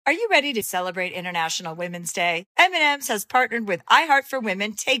Are you ready to celebrate International Women's Day? M&M's has partnered with iHeart for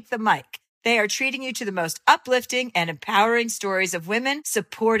Women Take the Mic. They are treating you to the most uplifting and empowering stories of women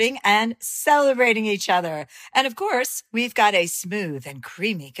supporting and celebrating each other. And of course, we've got a smooth and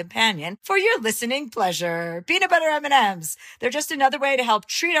creamy companion for your listening pleasure. Peanut butter M&Ms. They're just another way to help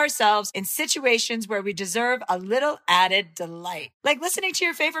treat ourselves in situations where we deserve a little added delight, like listening to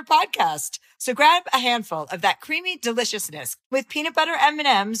your favorite podcast. So grab a handful of that creamy deliciousness with peanut butter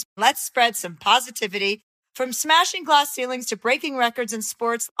M&Ms. Let's spread some positivity. From smashing glass ceilings to breaking records in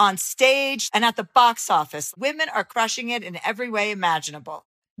sports, on stage and at the box office, women are crushing it in every way imaginable.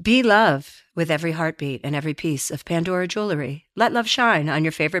 Be love with every heartbeat and every piece of Pandora jewelry. Let love shine on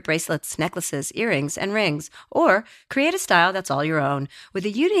your favorite bracelets, necklaces, earrings, and rings. Or create a style that's all your own with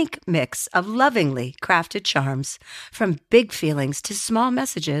a unique mix of lovingly crafted charms. From big feelings to small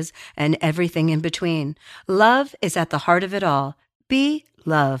messages and everything in between. Love is at the heart of it all. Be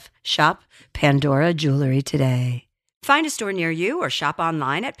love. Shop Pandora Jewelry today. Find a store near you or shop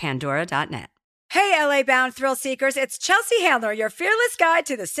online at pandora.net. Hey, LA-bound thrill seekers, it's Chelsea Handler, your fearless guide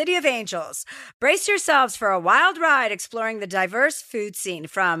to the City of Angels. Brace yourselves for a wild ride exploring the diverse food scene,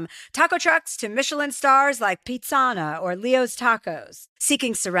 from taco trucks to Michelin stars like Pizzana or Leo's Tacos.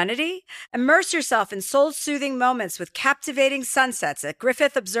 Seeking serenity? Immerse yourself in soul-soothing moments with captivating sunsets at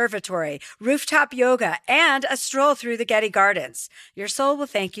Griffith Observatory, rooftop yoga, and a stroll through the Getty Gardens. Your soul will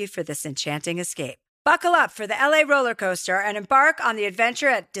thank you for this enchanting escape. Buckle up for the LA roller coaster and embark on the adventure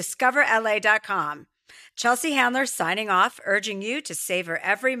at discoverla.com. Chelsea Handler signing off, urging you to savor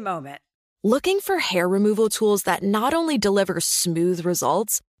every moment. Looking for hair removal tools that not only deliver smooth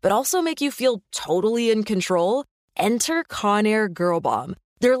results, but also make you feel totally in control? Enter Conair Girl Bomb.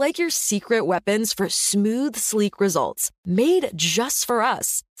 They're like your secret weapons for smooth, sleek results, made just for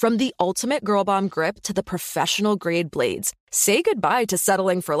us. From the ultimate Girl Bomb grip to the professional grade blades, say goodbye to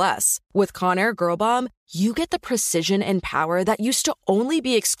settling for less. With Conair Girl Bomb, you get the precision and power that used to only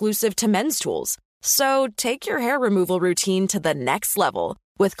be exclusive to men's tools. So take your hair removal routine to the next level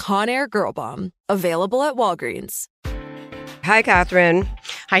with Conair Girl Bomb. Available at Walgreens. Hi, Catherine.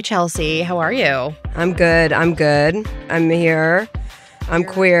 Hi, Chelsea. How are you? I'm good. I'm here. I'm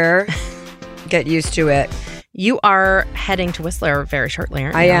queer. Get used to it. You are heading to Whistler very shortly,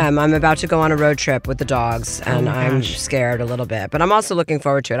 aren't you? I am. I'm about to go on a road trip with the dogs, and I'm scared a little bit. But I'm also looking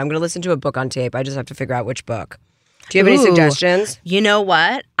forward to it. I'm going to listen to a book on tape. I just have to figure out which book. Do you have any suggestions? You know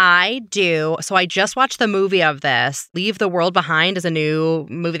what? I do. So I just watched the movie of this. Leave the World Behind is a new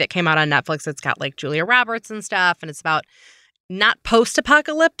movie that came out on Netflix. It's got like Julia Roberts and stuff, and it's about not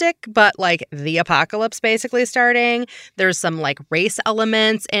post-apocalyptic, but like the apocalypse basically starting. There's some like race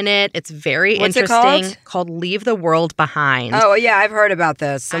elements in it. It's very interesting. What's it called Leave the World Behind. Oh, yeah, I've heard about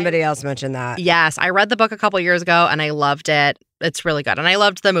this. Somebody else mentioned that. Yes, I read the book a couple years ago and I loved it. It's really good. And I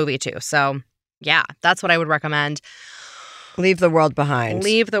loved the movie too. So yeah, that's what I would recommend. Leave the World Behind.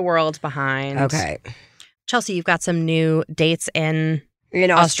 Leave the World Behind. Okay. Chelsea, you've got some new dates in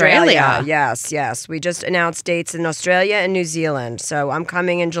Australia. Yes. We just announced dates in Australia and New Zealand. So I'm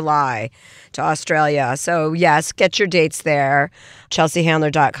coming in July to Australia. So yes, get your dates there.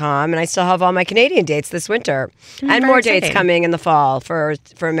 ChelseaHandler.com. And I still have all my Canadian dates this winter. And more dates coming in the fall for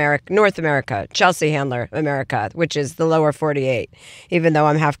America, North America. Chelsea Handler America, which is the lower 48, even though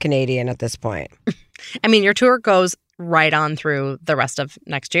I'm half Canadian at this point. I mean, your tour goes right on through the rest of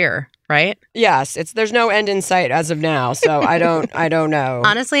next year, right? Yes, there's no end in sight as of now, so I don't know.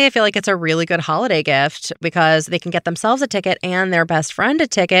 Honestly, I feel like it's a really good holiday gift because they can get themselves a ticket and their best friend a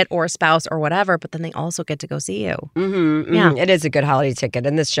ticket or spouse or whatever, but then they also get to go see you. Yeah, it is a good holiday ticket,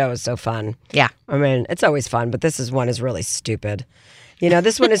 and this show is so fun. Yeah, I mean, it's always fun, but this one is really stupid. You know,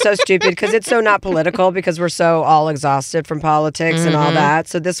 this one is so stupid because it's so not political because we're so all exhausted from politics and all that.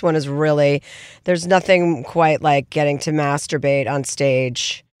 So this one is really, there's nothing quite like getting to masturbate on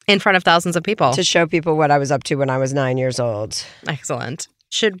stage. In front of thousands of people. To show people what I was up to when I was 9 years old. Excellent.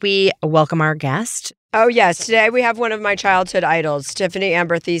 Should we welcome our guest? Oh, yes. Today we have one of my childhood idols, Tiffani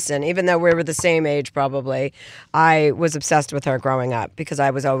Thiessen. Even though we were the same age, probably, I was obsessed with her growing up because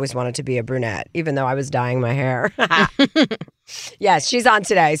I was always wanted to be a brunette, even though I was dyeing my hair. Yes, she's on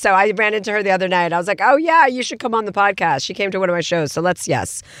today. So I ran into her the other night. I was like, oh, yeah, you should come on the podcast. She came to one of my shows. So let's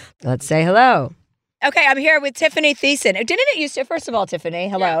say hello. Okay, I'm here with Tiffani Thiessen. Didn't it used to? First of all, Tiffani,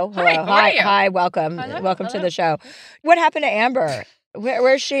 hello. Yeah. Hi, how are you? Hi, welcome. Welcome to the show. What happened to Amber?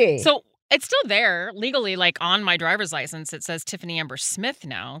 Where's she? So it's still there legally, like on my driver's license. It says Tiffani Amber Smith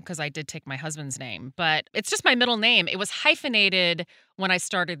now because I did take my husband's name, but it's just my middle name. It was hyphenated when I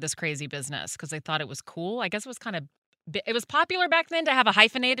started this crazy business because I thought it was cool. I guess it was kind of it was popular back then to have a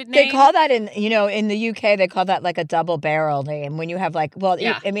hyphenated name. They call that in the UK, they call that like a double barrel name when you have like,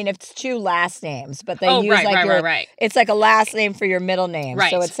 I mean, it's two last names, but they use right. It's like a last name for your middle name.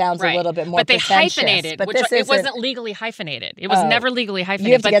 Right, so it sounds a little bit more But they pretentious. hyphenated, But which it wasn't legally hyphenated. It was never legally hyphenated.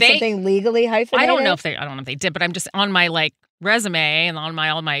 You have to but get something legally hyphenated? I don't know if they did, but I'm just on my like resume and on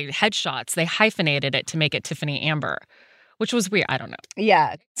all my headshots, they hyphenated it to make it Tiffani Amber, which was weird. I don't know.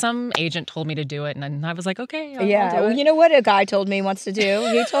 Yeah. Some agent told me to do it, and then I was like, okay, I'll do Well, it. you know what a guy told me he wants to do?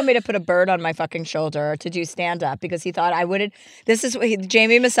 He told me to put a bird on my fucking shoulder to do stand-up because he thought I wouldn't. This is what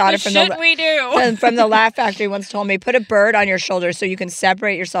Jamie Masada from the Laugh Factory once told me, put a bird on your shoulder so you can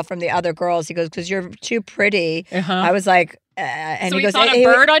separate yourself from the other girls. He goes, because you're too pretty. I was like, and so he goes, thought a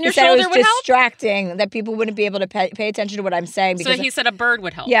bird on your shoulder would help? It was distracting that people wouldn't be able to pay attention to what I'm saying. Because so he said a bird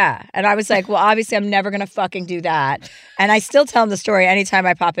would help. Yeah. And I was like, well, obviously I'm never going to fucking do that. And I still tell him the story anytime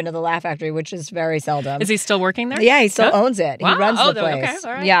I pop into the Laugh Factory, which is very seldom. Is he still working there? Yeah, he still owns it. Wow. He runs the place. Okay.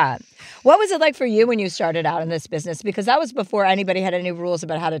 All right. Yeah. What was it like for you when you started out in this business? Because that was before anybody had any rules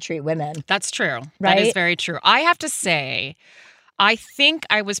about how to treat women. That's true. Right? That is very true. I have to say, I think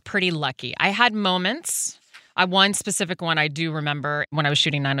I was pretty lucky. I had moments. One specific one I do remember when I was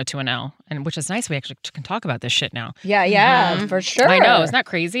shooting 90210, and which is nice. We actually can talk about this shit now. Yeah, for sure. I know. Isn't that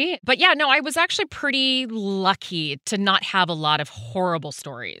crazy? But yeah, no, I was actually pretty lucky to not have a lot of horrible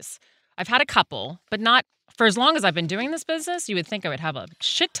stories. I've had a couple, but not for as long as I've been doing this business. You would think I would have a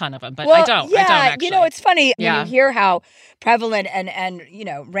shit ton of them, but I don't. Yeah, I don't actually. it's funny when you hear how prevalent and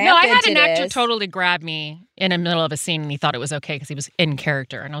rampant No, I had an actor is. totally grab me in the middle of a scene, and he thought it was okay because he was in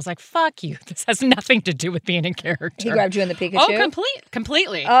character, and I was like, "Fuck you! This has nothing to do with being in character." He grabbed you in the Pikachu? Oh,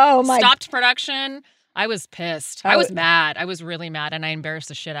 completely. Oh my! Stopped production. I was pissed. I was mad. I was really mad, and I embarrassed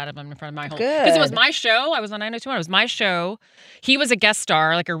the shit out of him in front of my whole. Because it was my show. I was on 90210. It was my show. He was a guest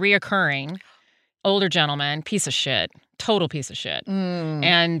star, like a reoccurring older gentleman, piece of shit. Total piece of shit.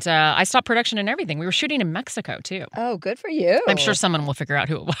 And I stopped production and everything. We were shooting in Mexico, too. Oh, good for you. I'm sure someone will figure out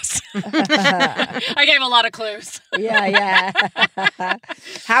who it was. I gave a lot of clues. Yeah.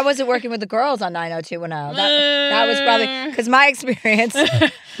 How was it working with the girls on 90210? That was probably because my experience,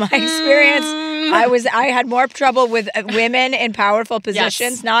 I had more trouble with women in powerful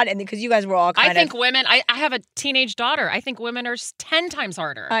positions, because you guys were all I think women, I have a teenage daughter. I think women are 10 times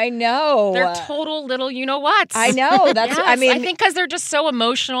harder. I know. They're total little you-know-whats. I know. That's, yes, I mean. I think because they're just so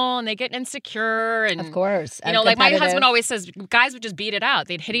emotional and they get insecure. And, of course. Like my husband always says, guys would just beat it out.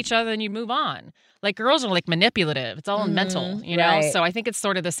 They'd hit each other and you'd move on. Like girls are like manipulative. It's all mental, you know? Right. So I think it's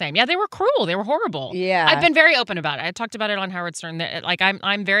sort of the same. Yeah, they were cruel. They were horrible. Yeah. I've been very open about it. I talked about it on Howard Stern. Like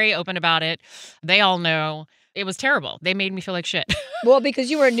I'm very open about it. They all know. It was terrible. They made me feel like shit. Well,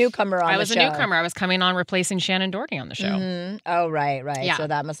 because you were a newcomer on the show. I was a newcomer. I was coming on replacing Shannon Doherty on the show. Mm-hmm. Oh, right. Yeah. So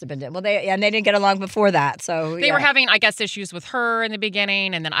that must have been... Well, they didn't get along before that, so... They were having, I guess, issues with her in the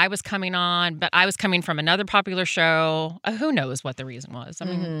beginning, and then I was coming on, but I was coming from another popular show. Who knows what the reason was. I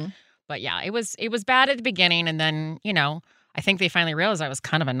mean, but yeah, it was bad at the beginning, and then, I think they finally realized I was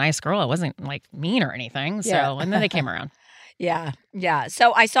kind of a nice girl. I wasn't, like, mean or anything, and then they came around. Yeah.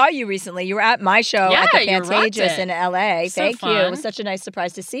 So I saw you recently. You were at my show at the Pantages in LA. So Thank fun. you. It was such a nice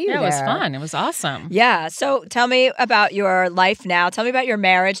surprise to see you there. It was fun. It was awesome. Yeah. So tell me about your life now. Tell me about your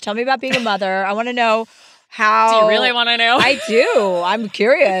marriage. Tell me about being a mother. I want to know how... Do you really want to know? I do. I'm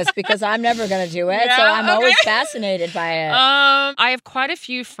curious because I'm never going to do it. Yeah, so I'm always fascinated by it. I have quite a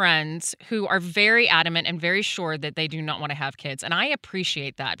few friends who are very adamant and very sure that they do not want to have kids. And I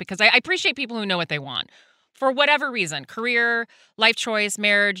appreciate that because I appreciate people who know what they want. For whatever reason, career, life choice,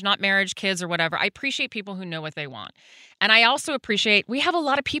 marriage, not marriage, kids, or whatever. I appreciate people who know what they want. And I also appreciate we have a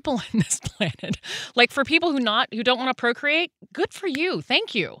lot of people on this planet. Like for people who don't want to procreate, good for you.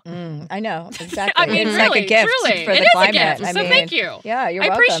 Thank you. I know. Exactly. I mean, it's really, like a gift truly. for It the is climate. a gift. I So mean, thank you. Yeah, you're I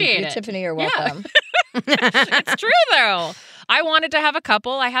welcome. appreciate it. Tiffani, you're welcome. It's true, though. I wanted to have a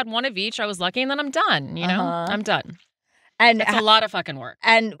couple. I had one of each. I was lucky, and then I'm done. I'm done. And it's a lot of fucking work.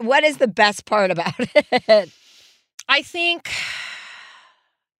 And what is the best part about it? I think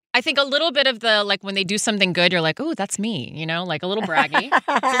a little bit of the, like, when they do something good, you're like, oh, that's me, like a little braggy. It's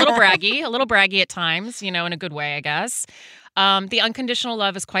a little braggy at times, in a good way, I guess. The unconditional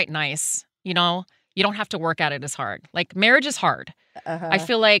love is quite nice. You don't have to work at it as hard. Like, marriage is hard. I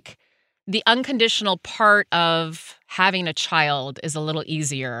feel like the unconditional part of having a child is a little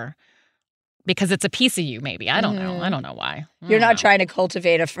easier because it's a piece of you, maybe. I don't know. I don't know why. You're not trying to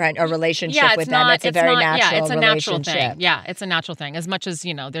cultivate a relationship with them. It's a very natural it's a natural relationship. thing. Yeah, it's a natural thing. As much as,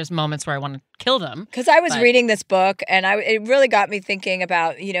 there's moments where I want to kill them. Because I was reading this book, and it really got me thinking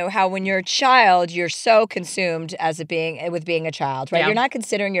about, how when you're a child, you're so consumed with being a child, right? Yeah. You're not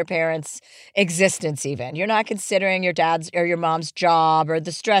considering your parents' existence even. You're not considering your dad's or your mom's job or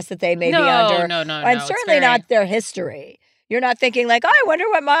the stress that they may be under. No. And certainly not their history. You're not thinking like, I wonder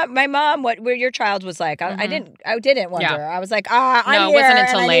what my mom, what your child was like. I didn't wonder. Yeah. I was like, I'm it wasn't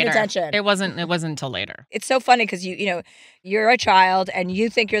until and I later. need attention. It wasn't until later. It's so funny because you're a child and you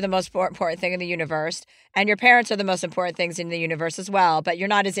think you're the most important thing in the universe, and your parents are the most important things in the universe as well. But you're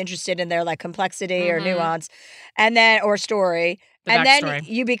not as interested in their like complexity or nuance, or story. And then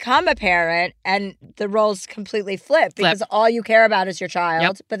you become a parent and the roles completely flip because all you care about is your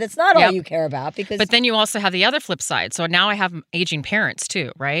child, but it's not all you care about But then you also have the other flip side. So now I have aging parents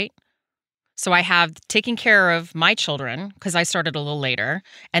too, right? So I have taking care of my children because I started a little later,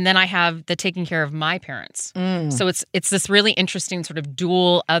 and then I have the taking care of my parents. So it's this really interesting sort of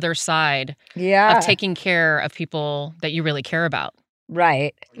dual other side of taking care of people that you really care about.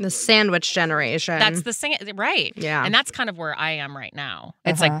 Right. The sandwich generation. That's the same, right. Yeah. And that's kind of where I am right now.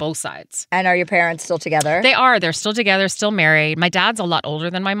 It's like both sides. And are your parents still together? They are. They're still together, still married. My dad's a lot older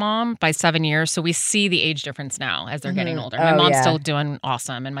than my mom by 7 years, so we see the age difference now as they're getting older. My mom's still doing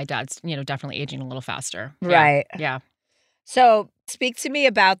awesome, and my dad's, definitely aging a little faster. Right. Yeah. So speak to me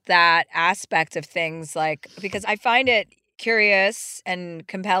about that aspect of things, because I find it curious and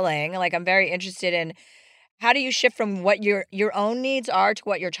compelling. Like, I'm very interested in how do you shift from what your own needs are to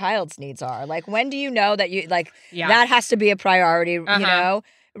what your child's needs are? Like, when do you know that that has to be a priority,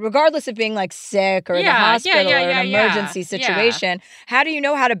 regardless of being like sick or in the hospital or an emergency situation? How do you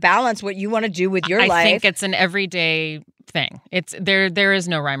know how to balance what you want to do with your life? I think it's an everyday thing. It's there is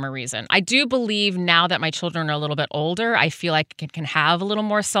no rhyme or reason. I do believe now that my children are a little bit older, I feel like I can have a little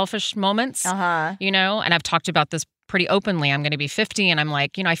more selfish moments, and I've talked about this pretty openly. I'm going to be 50 and I'm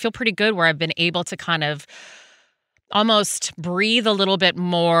like, I feel pretty good where I've been able to kind of almost breathe a little bit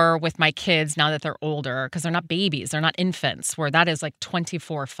more with my kids now that they're older, because they're not babies, they're not infants, where that is like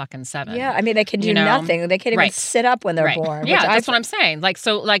 24/7. Yeah, I mean, they can do nothing. They can't even sit up when they're born. Yeah, that's what I'm saying.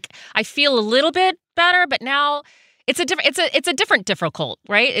 I feel a little bit better, but now it's a different difficult,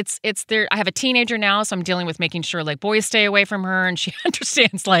 right? It's there. I have a teenager now, so I'm dealing with making sure like boys stay away from her, and she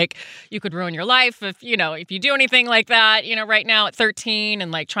understands like you could ruin your life if you do anything like that. Right now at 13,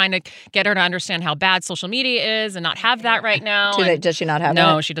 and like trying to get her to understand how bad social media is and not have that right now. Does she not have it?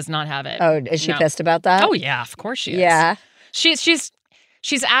 No, she does not have it. Oh, is she pissed about that? Oh yeah, of course she is. Yeah,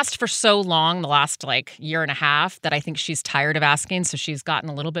 She's asked for so long the last like year and a half that I think she's tired of asking, so she's gotten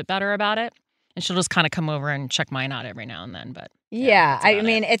a little bit better about it. And she'll just kind of come over and check mine out every now and then. But I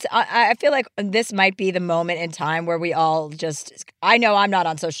mean, I feel like this might be the moment in time where we all I know I'm not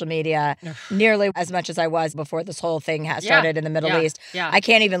on social media nearly as much as I was before this whole thing started in the Middle East. Yeah. I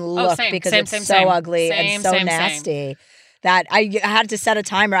can't even look because it's so ugly and so nasty. That I had to set a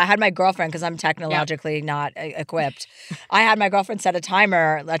timer. I had my girlfriend, because I'm technologically not equipped. I had my girlfriend set a time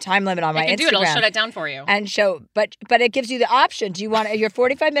limit on my Instagram. It'll shut it down for you. And but it gives you the option. Do you want your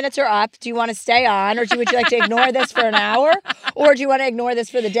 45 minutes are up? Do you want to stay on, or would you like to ignore this for an hour, or do you want to ignore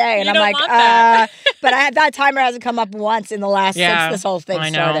this for the day? And I'm like, but that timer hasn't come up once in the last since this whole thing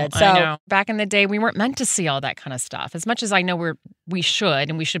started. So I know. Back in the day, we weren't meant to see all that kind of stuff. As much as I know we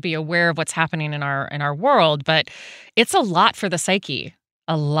should be aware of what's happening in our world, but it's a lot for the psyche.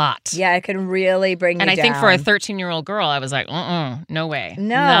 A lot. Yeah, it can really bring you down. And I think for a 13-year-old girl, I was like, no way.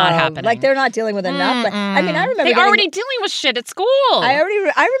 No. Not happening. Like, they're not dealing with enough. I mean, I remember they're already dealing with shit at school.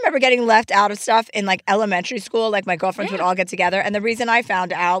 I remember getting left out of stuff in, like, elementary school. Like, my girlfriends would all get together. And the reason I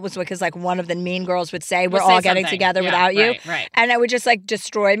found out was because, like, one of the mean girls would say, we're all getting together without you. Right. And it would just, like,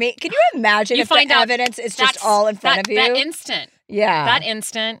 destroy me. Can you imagine if the evidence is just all in front of you? That instant. Yeah. That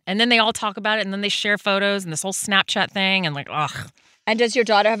instant. And then they all talk about it, and then they share photos and this whole Snapchat thing, and like, ugh. And does your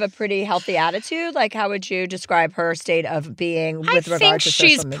daughter have a pretty healthy attitude? Like, how would you describe her state of being with regard to social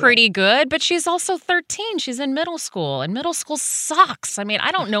media? I think she's pretty good, but she's also 13. She's in middle school, and middle school sucks. I mean,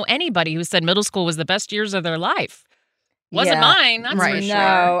 I don't know anybody who said middle school was the best years of their life. Wasn't mine, that's for sure.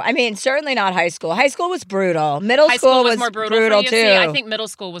 No, I mean, certainly not high school. High school was brutal. Middle school was more brutal too. See, I think middle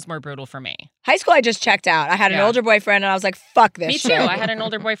school was more brutal for me. High school, I just checked out. I had an older boyfriend, and I was like, "Fuck this." Me too. shit. I had an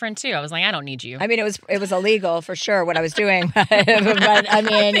older boyfriend too. I was like, I don't need you. I mean, it was illegal for sure what I was doing, but I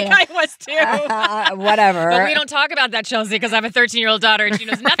mean, I was too. Whatever. But we don't talk about that, Chelsea, because I have a 13-year-old daughter, and she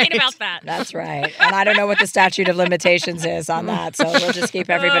knows nothing about that. That's right. And I don't know what the statute of limitations is on that, so we'll just keep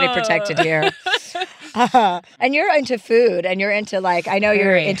everybody protected here. And you're into food, and you're into I know you're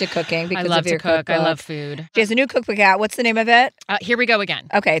Very. into cooking because I love of your to cook. I cookbook. love food. She has a new cookbook out. What's the name of it? Here we go again.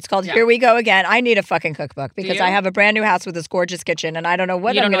 Okay, it's called Yeah. Here We Go Again. I need a fucking cookbook because you? I have a brand new house with this gorgeous kitchen, and I don't know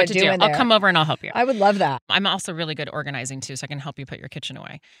what You I'm don't know going what to to do do. in there. I'll come over and I'll help you. I would love that. I'm also really good at organizing too, so I can help you put your kitchen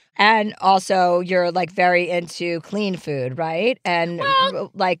away. And also, you're very into clean food, right? And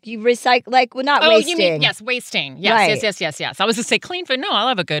you recycle, not wasting. You mean wasting? Yes, Right. yes. I was to say clean food. No, I'll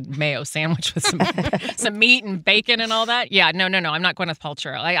have a good mayo sandwich with some meat and bacon and all that. Yeah, no. I'm not Gwyneth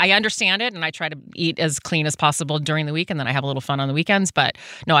Paltrow. I understand it, and I try to eat as clean as possible during the week, and then I have a little fun on the weekends. But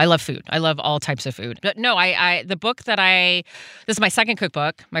no, I love food. I love all types of food. But no, the book that this is my second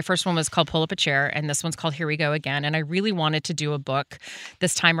cookbook. My first one was called Pull Up a Chair, and this one's called Here We Go Again. And I really wanted to do a book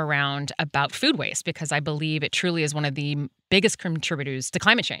this time around about food waste because I believe it truly is one of the biggest contributors to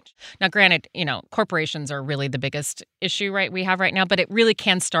climate change. Now, granted, corporations are really the biggest issue we have right now, but it really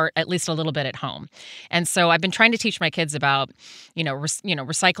can start at least a little bit at home. And so I've been trying to teach my kids about,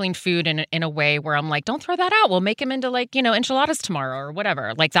 recycling food in a way where I'm like, don't throw that out. We'll make them into enchiladas tomorrow or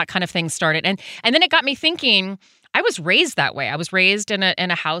whatever. Like that kind of thing started. And then it got me thinking, I was raised that way. I was raised in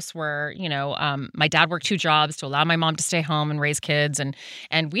a house where, my dad worked 2 jobs to allow my mom to stay home and raise kids. And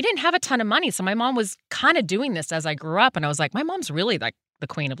we didn't have a ton of money. So my mom was kind of doing this as I grew up. And I was like, my mom's really the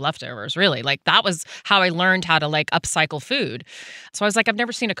queen of leftovers, really. That was how I learned how to upcycle food. So I was like, I've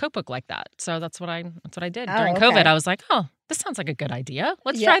never seen a cookbook like that. So that's what I did. During COVID, I was like, oh, this sounds like a good idea.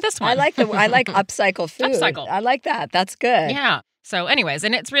 Let's try this one. I like upcycle food. Upcycle. I like that. That's good. Yeah. So anyways,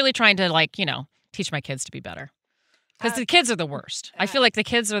 and it's really trying to teach my kids to be better. Because the kids are the worst. I feel like the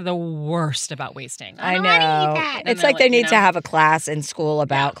kids are the worst about wasting. I know. That. It's like they need to have a class in school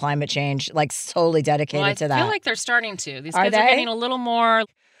about climate change, solely dedicated to that. I feel like they're starting to. These Are kids they? are getting a little more.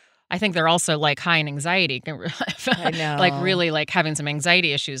 I think they're also high in anxiety. I know. Really having some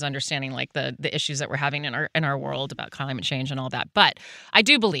anxiety issues, understanding the issues that we're having in our world about climate change and all that. But I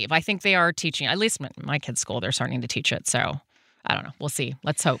do believe, I think they are teaching, at least my kids' school, they're starting to teach it. So I don't know. We'll see.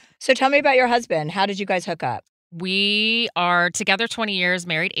 Let's hope. So tell me about your husband. How did you guys hook up? We are together 20 years,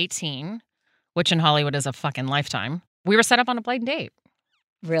 married 18, which in Hollywood is a fucking lifetime. We were set up on a blind date.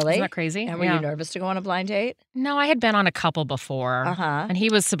 Really? Isn't that crazy? And were you nervous to go on a blind date? No, I had been on a couple before. Uh-huh. And he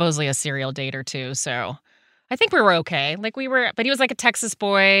was supposedly a serial dater too, so I think we were okay. But he was like a Texas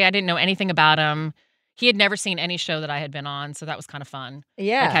boy. I didn't know anything about him. He had never seen any show that I had been on, so that was kind of fun.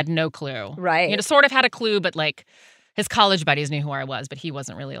 Yeah. Had no clue. Right. Sort of had a clue, but his college buddies knew who I was, but he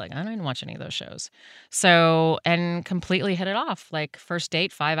wasn't really I didn't watch any of those shows. So, and completely hit it off. First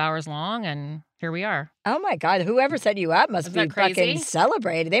date, 5 hours long, and here we are. Oh my God. Whoever set you up must Isn't be that crazy? fucking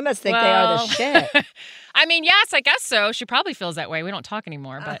celebrated. They must think they are the shit. I mean, yes, I guess so. She probably feels that way. We don't talk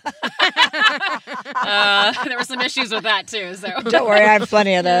anymore, but there were some issues with that too. So don't worry, I have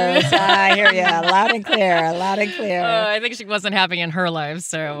plenty of those. I hear you loud and clear, loud and clear. I think she wasn't happy in her life,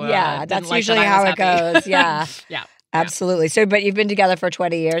 so yeah, that's usually how it goes. Yeah, yeah. Absolutely. So, but you've been together for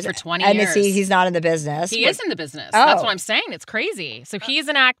 20 years. For 20 and years. He's not in the business. He is in the business. Oh. That's what I'm saying. It's crazy. So he's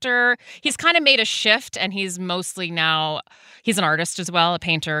an actor. He's kind of made a shift, and he's mostly now, he's an artist as well, a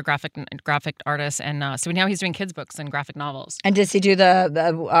painter, graphic artist. And so now he's doing kids' books and graphic novels. And does he do the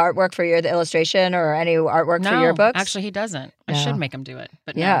artwork for the illustration or any artwork for your books? Actually, he doesn't. I should make him do it.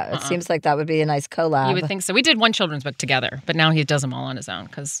 But yeah, it seems like that would be a nice collab. You would think so. We did one children's book together, but now he does them all on his own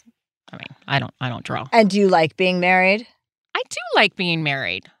because, I don't draw. And do you like being married? I do like being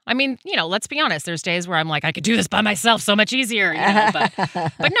married. I mean, let's be honest. There's days where I'm like, I could do this by myself so much easier.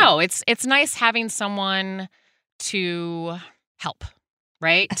 But no, it's nice having someone to help,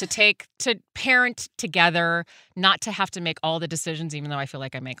 right? to parent together, not to have to make all the decisions, even though I feel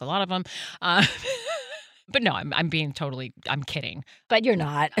like I make a lot of them. But no, I'm kidding. But you're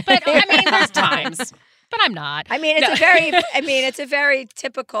not. But I mean, there's times. But I'm not. I mean, it's a very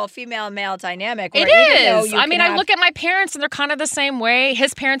typical female-male dynamic. It is. I look at my parents, and they're kind of the same way.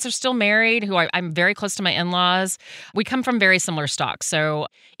 His parents are still married, I'm very close to my in-laws. We come from very similar stock. So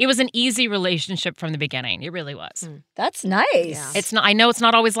it was an easy relationship from the beginning. It really was. That's nice. Yeah. It's not. I know it's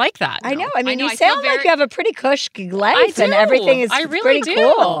not always like that. I know. I mean, you sound like you have a pretty cush life, and everything is pretty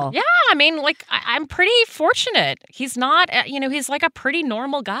cool. Yeah. I mean, I'm pretty fortunate. He's not, he's like a pretty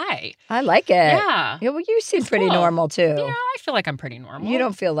normal guy. I like it. Yeah. Well, you seem pretty normal, too. Yeah, I feel like I'm pretty normal. You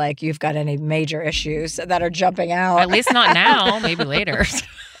don't feel like you've got any major issues that are jumping out. At least not now. Maybe later.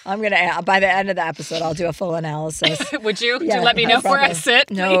 I'm going to, by the end of the episode, I'll do a full analysis. Would you? Yeah, to let me know where I sit,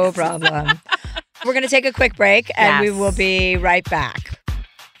 please? No problem. We're going to take a quick break, and we will be right back.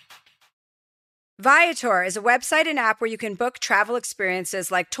 Viator is a website and app where you can book travel experiences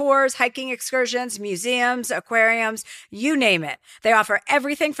like tours, hiking excursions, museums, aquariums, you name it. They offer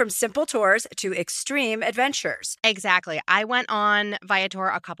everything from simple tours to extreme adventures. Exactly. I went on Viator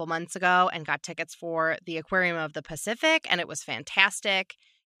a couple months ago and got tickets for the Aquarium of the Pacific, and it was fantastic.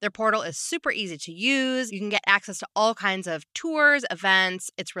 Their portal is super easy to use. You can get access to all kinds of tours,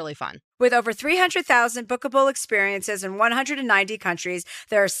 events. It's really fun. With over 300,000 bookable experiences in 190 countries,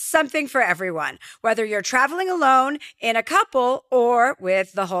 there's something for everyone, whether you're traveling alone, in a couple, or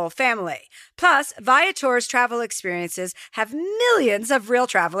with the whole family. Plus, Viator's travel experiences have millions of real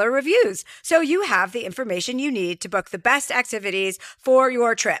traveler reviews, so you have the information you need to book the best activities for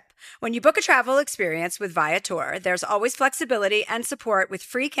your trip. When you book a travel experience with Viator, there's always flexibility and support with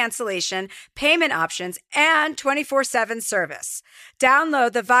free cancellation, payment options, and 24/7 service.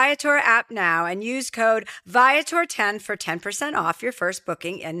 Download the Viator app now and use code Viator10 for 10% off your first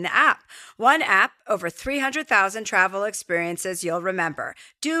booking in the app. One app, over 300,000 travel experiences you'll remember.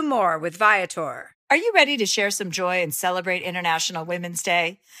 Do more with Viator. Are you ready to share some joy and celebrate International Women's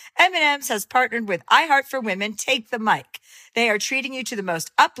Day? M&M's has partnered with iHeart for Women Take the Mic. They are treating you to the most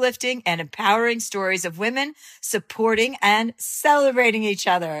uplifting and empowering stories of women supporting and celebrating each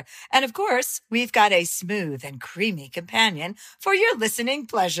other. And of course, we've got a smooth and creamy companion for your listening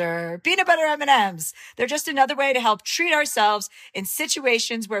pleasure. Peanut butter M&M's. They're just another way to help treat ourselves in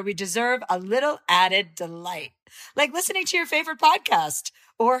situations where we deserve a little added delight, like listening to your favorite podcast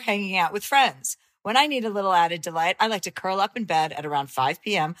or hanging out with friends. When I need a little added delight, I like to curl up in bed at around 5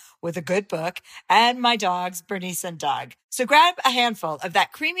 p.m. with a good book and my dogs, Bernice and Doug. So grab a handful of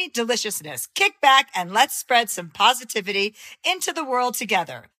that creamy deliciousness, kick back, and let's spread some positivity into the world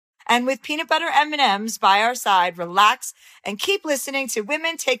together. And with peanut butter M&Ms by our side, relax and keep listening to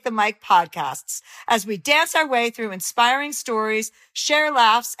Women Take the Mic podcasts as we dance our way through inspiring stories, share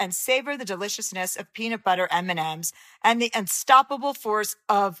laughs, and savor the deliciousness of peanut butter M&Ms and the unstoppable force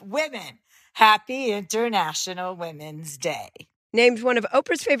of women. Happy International Women's Day. Named one of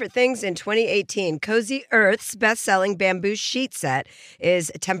Oprah's favorite things in 2018, Cozy Earth's best-selling bamboo sheet set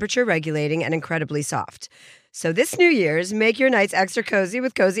is temperature regulating and incredibly soft. So this New Year's, make your nights extra cozy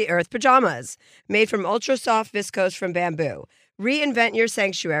with Cozy Earth pajamas. Made from ultra-soft viscose from bamboo. Reinvent your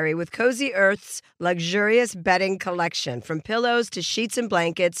sanctuary with Cozy Earth's luxurious bedding collection. From pillows to sheets and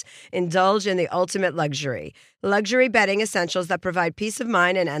blankets, indulge in the ultimate luxury. Luxury bedding essentials that provide peace of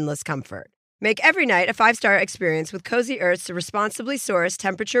mind and endless comfort. Make every night a 5-star experience with Cozy Earth's responsibly sourced,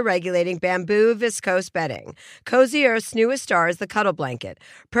 temperature-regulating bamboo viscose bedding. Cozy Earth's newest star is the Cuddle Blanket,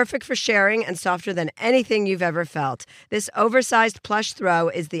 perfect for sharing and softer than anything you've ever felt. This oversized plush throw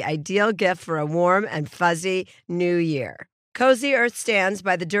is the ideal gift for a warm and fuzzy new year. Cozy Earth stands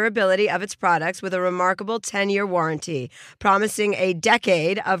by the durability of its products with a remarkable 10-year warranty, promising a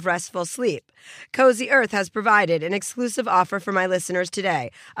decade of restful sleep. Cozy Earth has provided an exclusive offer for my listeners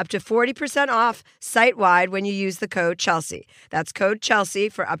today, up to 40% off site-wide when you use the code Chelsea. That's code Chelsea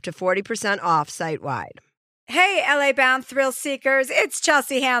for up to 40% off site-wide. Hey, LA-bound thrill seekers, it's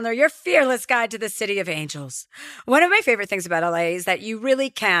Chelsea Handler, your fearless guide to the City of Angels. One of my favorite things about LA is that you really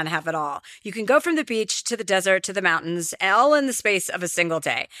can have it all. You can go from the beach to the desert to the mountains, all in the space of a single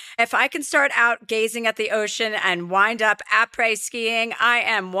day. If I can start out gazing at the ocean and wind up après skiing, I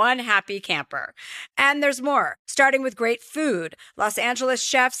am one happy camper. And there's more, starting with great food. Los Angeles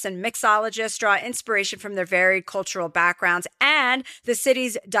chefs and mixologists draw inspiration from their varied cultural backgrounds and the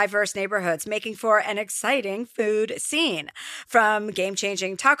city's diverse neighborhoods, making for an exciting food scene, from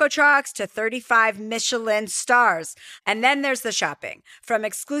game-changing taco trucks to 35 Michelin stars. And then there's the shopping. From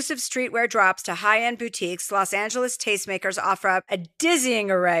exclusive streetwear drops to high-end boutiques, Los Angeles tastemakers offer up a dizzying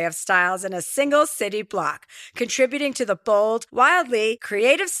array of styles in a single city block, contributing to the bold, wildly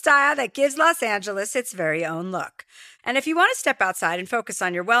creative style that gives Los Angeles its very own look. And if you want to step outside and focus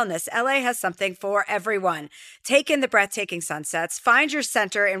on your wellness, LA has something for everyone. Take in the breathtaking sunsets, find your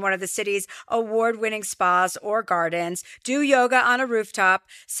center in one of the city's award-winning spas or gardens, do yoga on a rooftop,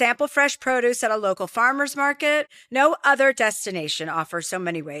 sample fresh produce at a local farmer's market. No other destination offers so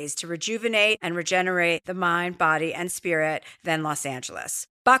many ways to rejuvenate and regenerate the mind, body, and spirit than Los Angeles.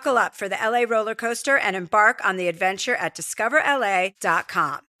 Buckle up for the LA roller coaster and embark on the adventure at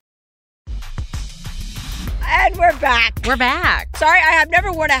discoverla.com. And we're back. We're back. Sorry, I have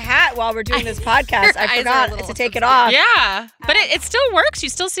never worn a hat while we're doing this podcast. I forgot to take it off. Yeah, but it still works. You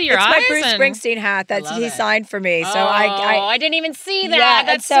still see your eyes. It's my Bruce Springsteen hat that he signed for me. So I didn't even see that. Yeah,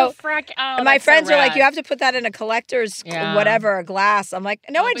 that's so frack. Oh, my friends so are like, rad. you have to put that in a collector's whatever, a glass. I'm like,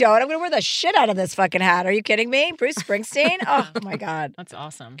 no, I don't. I'm going to wear the shit out of this fucking hat. Are you kidding me? Bruce Springsteen? Oh, my God. That's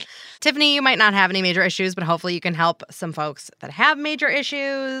awesome. Tiffany, you might not have any major issues, but hopefully you can help some folks that have major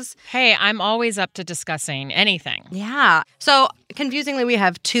issues. Hey, I'm always up to discussing anything. Yeah. So confusingly, we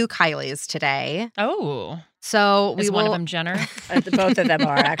have two Kylies today. Oh. So Is one of them Jenner? Both of them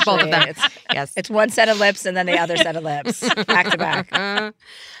are, actually. Both of them. Yes. It's one set of lips and then the other set of lips, back to back.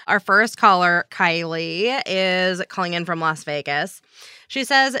 Our first caller, Kylie, is calling in from Las Vegas. She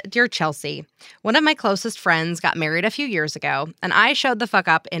says, Dear Chelsea, one of my closest friends got married a few years ago, and I showed the fuck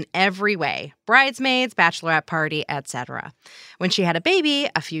up in every way. Bridesmaids, bachelorette party, etc. When she had a baby,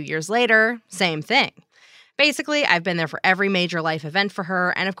 a few years later, same thing. Basically, I've been there for every major life event for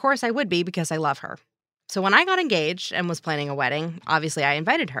her, and of course I would be because I love her. So when I got engaged and was planning a wedding, obviously I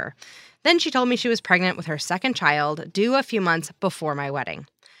invited her. Then she told me she was pregnant with her second child, due a few months before my wedding.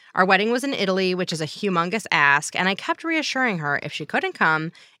 Our wedding was in Italy, which is a humongous ask, and I kept reassuring her if she couldn't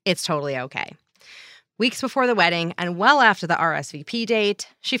come, it's totally okay. Weeks before the wedding, and well after the RSVP date,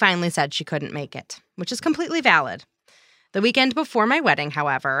 she finally said she couldn't make it, which is completely valid. The weekend before my wedding,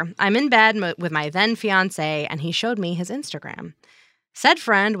 however, I'm in bed with my then fiancé, and he showed me his Instagram. Said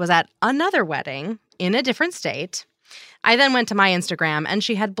friend was at another wedding in a different state. I then went to my Instagram, and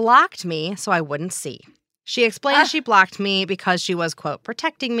she had blocked me so I wouldn't see. She explained she blocked me because she was, quote,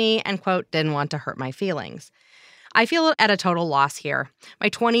 protecting me and, quote, didn't want to hurt my feelings. I feel at a total loss here. My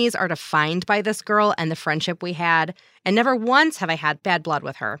 20s are defined by this girl and the friendship we had, and never once have I had bad blood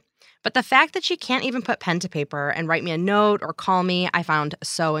with her. But the fact that she can't even put pen to paper and write me a note or call me, I found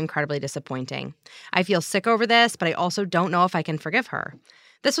so incredibly disappointing. I feel sick over this, but I also don't know if I can forgive her.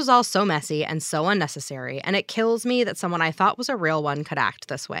 This was all so messy and so unnecessary, and it kills me that someone I thought was a real one could act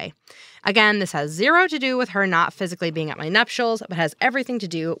this way. Again, this has zero to do with her not physically being at my nuptials, but has everything to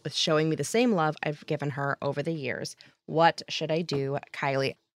do with showing me the same love I've given her over the years. What should I do,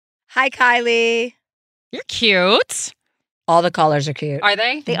 Kylie? Hi, Kylie. You're cute. All the callers are cute. Are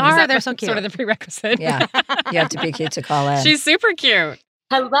they? They are. Is that They're so cute. Sort of the prerequisite. Yeah. You have to be cute to call in. She's super cute.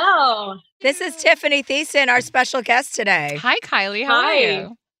 Hello. This is Tiffani Thiessen, our special guest today. Hi, Kylie. How are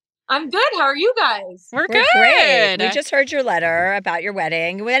you? I'm good. How are you guys? We're Great. good. We just heard your letter about your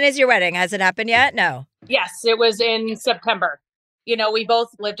wedding. When is your wedding? Has it happened yet? No. Yes, it was in September. You know, we both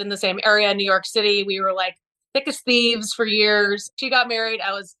lived in the same area in New York City. We were like thick as thieves for years. She got married.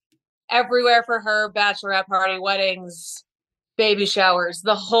 I was everywhere for her, bachelorette party, weddings, baby showers,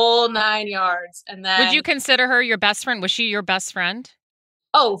 the whole 9 yards. And then Would you consider her your best friend? Was she your best friend?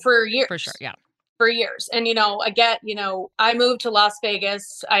 Oh, for years. For sure, yeah. For years. And, I moved to Las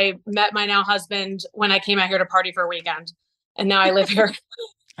Vegas. I met my now husband when I came out here to party for a weekend. And now I live here.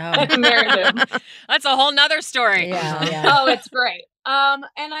 I married him. That's a whole nother story. Yeah. Oh, it's great. And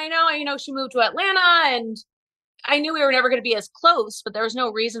I know, she moved to Atlanta and I knew we were never going to be as close, but there was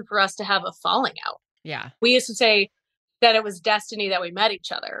no reason for us to have a falling out. Yeah. We used to say that it was destiny that we met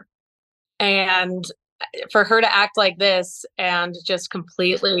each other. And for her to act like this and just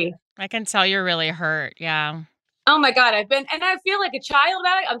completely. I can tell you're really hurt. Yeah. Oh my God. I feel like a child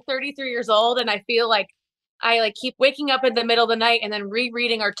about it. I'm 33 years old and I feel like I keep waking up in the middle of the night and then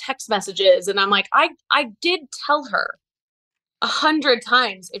rereading our text messages. And I'm like, I did tell her 100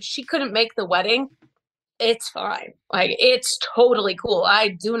 times if she couldn't make the wedding, it's fine. Like, it's totally cool.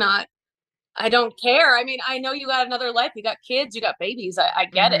 I don't care. I mean, I know you got another life. You got kids, you got babies. I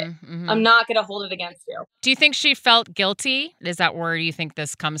get it. Mm-hmm. I'm not going to hold it against you. Do you think she felt guilty? Is that where you think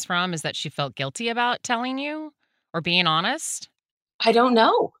this comes from? Is that she felt guilty about telling you or being honest? I don't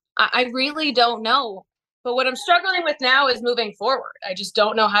know. I really don't know. But what I'm struggling with now is moving forward. I just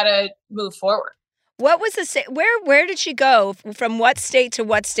don't know how to move forward. What was the state? Where did she go from what state to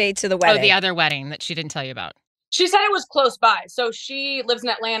the wedding? Oh, the other wedding that she didn't tell you about. She said it was close by. So she lives in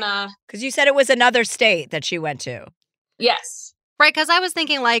Atlanta. Because you said it was another state that she went to. Yes. Right, because I was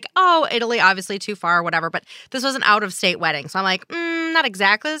thinking like, oh, Italy, obviously too far, whatever. But this was an out-of-state wedding. So I'm like, not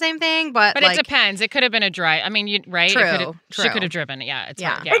exactly the same thing, but it depends. It could have been a drive. I mean, right? True. She could have driven. Yeah.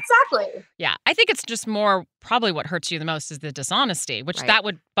 Yeah. Hard. Yeah. Exactly. Yeah. I think it's just more probably what hurts you the most is the dishonesty, which Right. that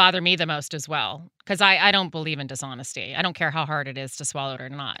would bother me the most as well. Because I don't believe in dishonesty. I don't care how hard it is to swallow it or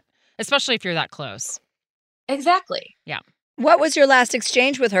not, especially if you're that close. Exactly. Yeah. What was your last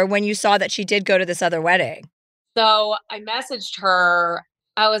exchange with her when you saw that she did go to this other wedding? So I messaged her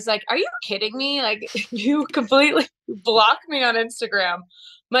I was like, are you kidding me? Like, you completely blocked me on Instagram.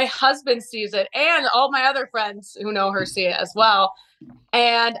 My husband sees it, and all my other friends who know her see it as well.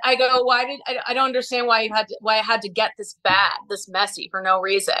 And I go, I don't understand why I had to get this bad, this messy for no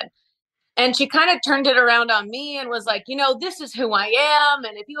reason. And she kind of turned it around on me and was like, this is who I am.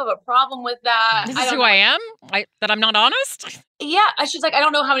 And if you have a problem with that, This is who I am? That I'm not honest? yeah. She's like, I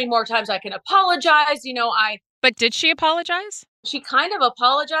don't know how many more times I can apologize. But did she apologize? She kind of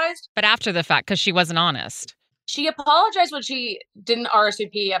apologized. But after the fact, because she wasn't honest. She apologized when she didn't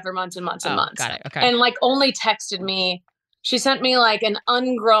RSVP after months and months and months. Got it. Okay. And like only texted me. She sent me like an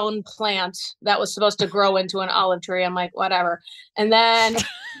ungrown plant that was supposed to grow into an olive tree. I'm like, whatever. And then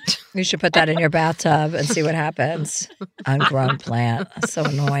You should put that in your bathtub and see what happens. Ungrown plant. That's so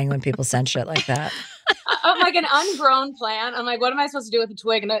annoying when people send shit like that. I'm like, an ungrown plant. I'm like, what am I supposed to do with a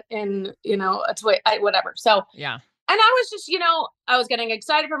twig and a twig, whatever. So yeah. And I was just, I was getting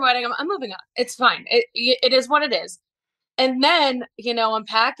excited for my wedding. I'm moving on. It's fine. It is what it is. And then, I'm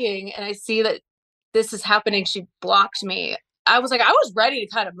packing and I see that this is happening. She blocked me. I was like, I was ready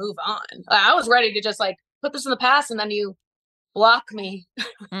to kind of move on. I was ready to just like put this in the past, and then you block me.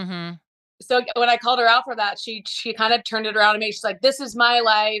 Mm-hmm. So when I called her out for that, she kind of turned it around to me. She's like, this is my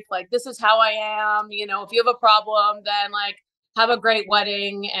life. Like, this is how I am. If you have a problem, then like have a great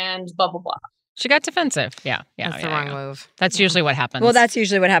wedding and blah, blah, blah. She got defensive. Yeah. That's the wrong move. That's usually what happens. Well, that's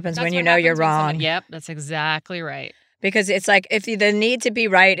usually what happens when you know you're wrong. Yep, that's exactly right. Because it's like, if the need to be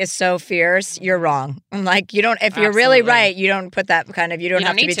right is so fierce, you're wrong. Like, you don't, if you're really right, you don't put that kind of, you don't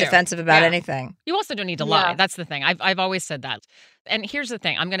have to be defensive about anything. You also don't need to lie. That's the thing. I've always said that. And here's the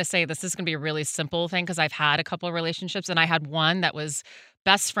thing. I'm going to say this is going to be a really simple thing, because I've had a couple of relationships, and I had one that was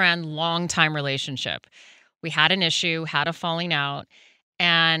best friend, long time relationship. We had an issue, had a falling out.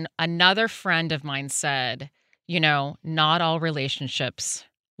 And another friend of mine said, not all relationships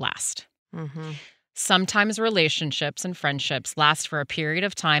last. Mm-hmm. Sometimes relationships and friendships last for a period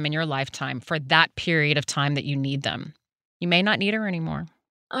of time in your lifetime, for that period of time that you need them. You may not need her anymore.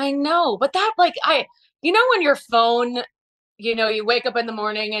 I know, but that when your phone, you wake up in the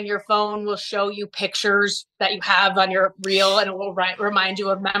morning and your phone will show you pictures that you have on your reel, and it will remind you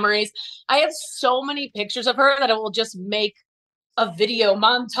of memories. I have so many pictures of her that it will just make a video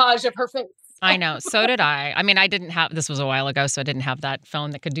montage of her face. I know. So did I. I mean, this was a while ago, so I didn't have that phone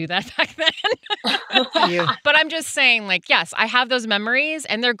that could do that back then. But I'm just saying, like, yes, I have those memories,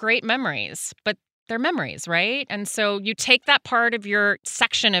 and they're great memories, but they're memories, right? And so you take that part of your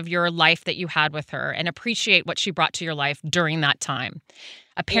section of your life that you had with her and appreciate what she brought to your life during that time.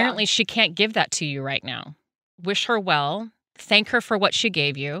 Apparently, she can't give that to you right now. Wish her well, thank her for what she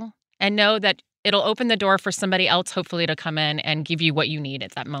gave you, and know that it'll open the door for somebody else, hopefully, to come in and give you what you need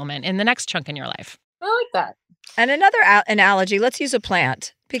at that moment in the next chunk in your life. I like that. And another analogy, let's use a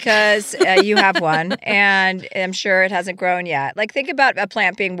plant, because you have one, and I'm sure it hasn't grown yet. Like, think about a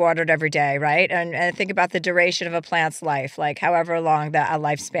plant being watered every day, right? And think about the duration of a plant's life, like however long that a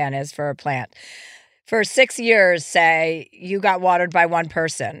lifespan is for a plant. For 6 years, say, you got watered by one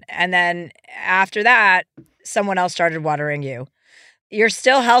person, and then after that, someone else started watering you. You're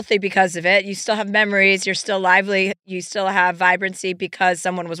still healthy because of it. You still have memories. You're still lively. You still have vibrancy because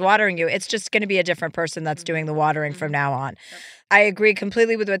someone was watering you. It's just going to be a different person that's doing the watering from now on. I agree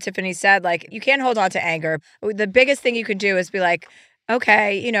completely with what Tiffani said. Like, you can't hold on to anger. The biggest thing you can do is be like,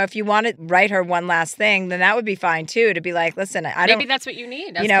 okay, if you want to write her one last thing, then that would be fine too, to be like, listen, maybe that's what you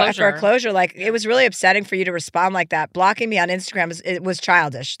need. For a closure, like, it was really upsetting for you to respond like that. Blocking me on Instagram, it was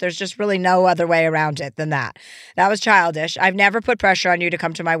childish. There's just really no other way around it than that. That was childish. I've never put pressure on you to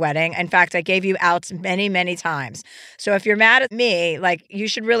come to my wedding. In fact, I gave you outs many, many times. So if you're mad at me, like, you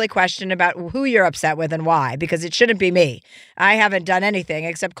should really question about who you're upset with and why, because it shouldn't be me. I haven't done anything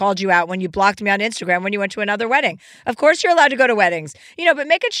except called you out when you blocked me on Instagram when you went to another wedding. Of course you're allowed to go to weddings. But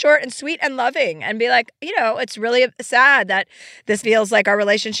make it short and sweet and loving, and be like, it's really sad that this feels like our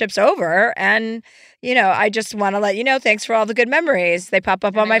relationship's over. And, I just want to let you know, thanks for all the good memories. They pop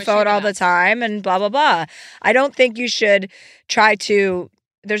up on my phone all the time, and blah, blah, blah. I don't think you should try to,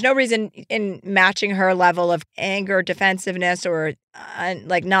 there's no reason in matching her level of anger, defensiveness, or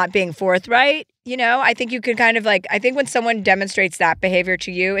like not being forthright. I think you can kind of I think when someone demonstrates that behavior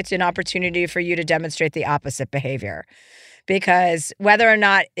to you, it's an opportunity for you to demonstrate the opposite behavior. Because whether or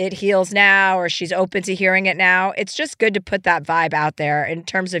not it heals now or she's open to hearing it now, it's just good to put that vibe out there in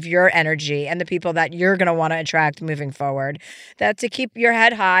terms of your energy and the people that you're going to want to attract moving forward. That to keep your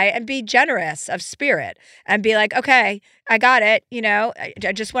head high and be generous of spirit and be like, okay, I got it.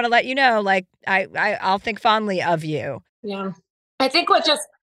 I just want to let you know, like, I'll think fondly of you. Yeah. I think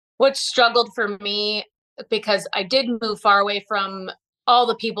what struggled for me, because I did move far away from all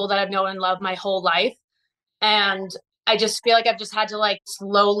the people that I've known and loved my whole life. And I just feel like I've just had to like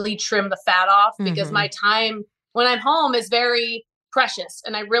slowly trim the fat off because my time when I'm home is very precious.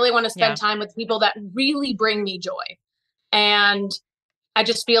 And I really want to spend time with people that really bring me joy. And I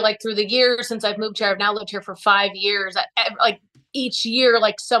just feel like through the years since I've moved here, I've now lived here for 5 years, like each year,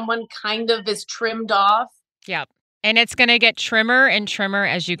 like someone kind of is trimmed off. Yeah. And it's going to get trimmer and trimmer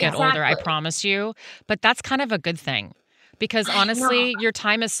as you get older, I promise you. But that's kind of a good thing because honestly, your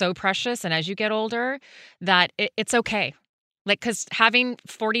time is so precious. And as you get older, that it's okay. Like, because having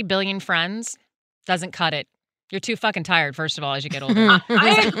 40 billion friends doesn't cut it. You're too fucking tired, first of all, as you get older.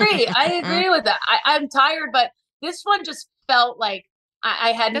 I agree. I agree with that. I'm tired, but this one just felt like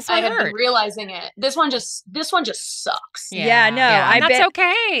I had been realizing it. This one just sucks. Yeah, no, that's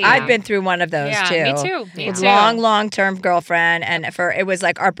okay. I've been through one of those too. Me too. Me too. Long-term girlfriend, and it was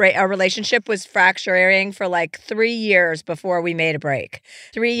like our relationship was fracturing for like 3 years before we made a break.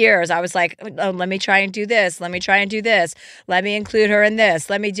 3 years, I was like, oh, let me try and do this. Let me try and do this. Let me include her in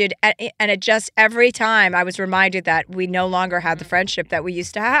this. Let me do, and it just every time I was reminded that we no longer had the friendship that we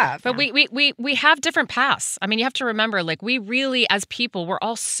used to have. But we have different paths. I mean, you have to remember, like we really as people. We're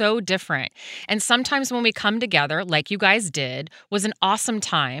all so different. And sometimes when we come together, like you guys did, was an awesome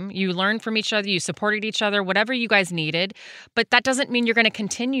time. You learned from each other, you supported each other, whatever you guys needed. But that doesn't mean you're going to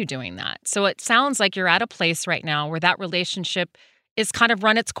continue doing that. So it sounds like you're at a place right now where that relationship is kind of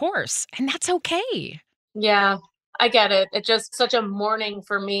run its course. And that's okay. Yeah, I get it. It's just such a mourning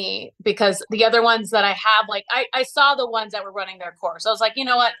for me because the other ones that I have, like I saw the ones that were running their course. I was like, you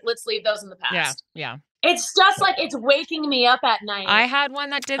know what? Let's leave those in the past. Yeah. It's just like it's waking me up at night. I had one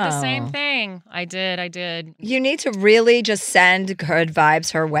that did the same thing. I did. You need to really just send good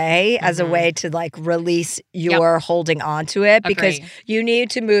vibes her way as a way to like release your holding on to it because you need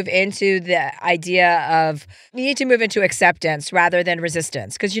to move into the idea of, you need to move into acceptance rather than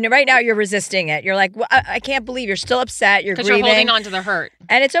resistance. Because, you know, right now you're resisting it. You're like, well, I can't believe you're still upset. You're grieving. Because you're holding on to the hurt.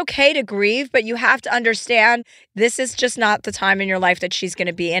 And it's okay to grieve, but you have to understand this is just not the time in your life that she's going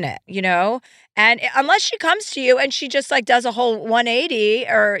to be in it, you know? And unless she comes to you and she just like does a whole 180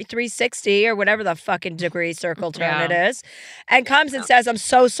 or 360 or whatever the fucking degree circle turn it is, and comes and says, I'm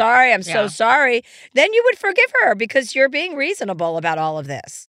so sorry, I'm so sorry, then you would forgive her because you're being reasonable about all of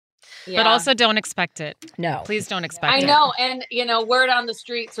this. Yeah. But also don't expect it. No. Please don't expect it. I know. And, you know, word on the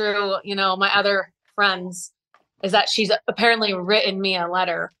street through, you know, my other friends is that she's apparently written me a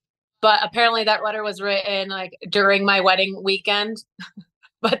letter. But apparently that letter was written like during my wedding weekend.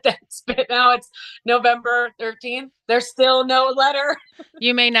 But now it's November 13th. There's still no letter.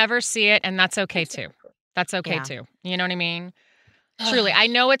 You may never see it, and that's okay too. That's okay too. You know what I mean? Truly, I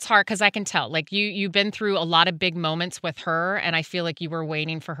know it's hard because I can tell. Like you've been through a lot of big moments with her, and I feel like you were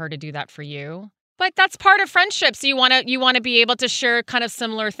waiting for her to do that for you. But that's part of friendships. You want to be able to share kind of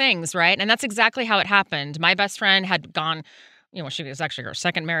similar things, right? And that's exactly how it happened. My best friend had gone. You know, she was actually her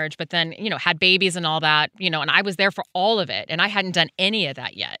second marriage, but then, you know, had babies and all that, you know, and I was there for all of it. And I hadn't done any of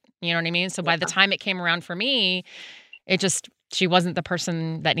that yet. You know what I mean? So by the time it came around for me, she wasn't the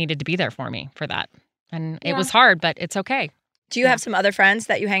person that needed to be there for me for that. And it was hard, but it's okay. Do you have some other friends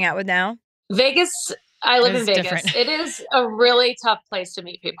that you hang out with now? Vegas, I live in Vegas. Different. It is a really tough place to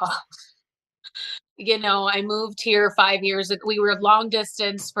meet people. You know, I moved here 5 years ago. We were long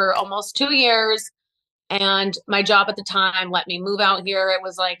distance for almost 2 years. And my job at the time let me move out here. It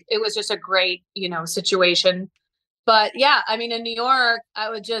was just a great, you know, situation. But yeah, I mean, in New York, I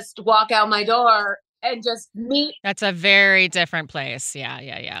would just walk out my door and just meet. That's a very different place.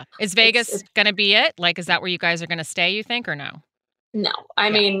 Yeah. Is Vegas going to be it? Like, is that where you guys are going to stay, you think, or no? No. I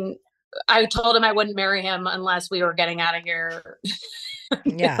mean, I told him I wouldn't marry him unless we were getting out of here.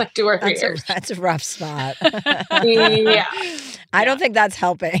 Yeah. Like 2 or 3 years. That's a rough spot. Yeah. I don't think that's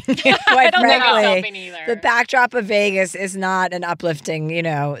helping. Quite I don't think frankly, it's helping either. The backdrop of Vegas is not an uplifting, you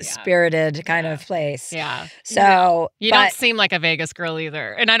know, spirited kind of place. Yeah. So you don't seem like a Vegas girl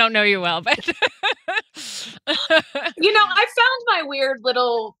either. And I don't know you well, but you know, I found my weird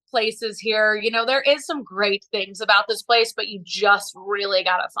little places here. You know, there is some great things about this place, but you just really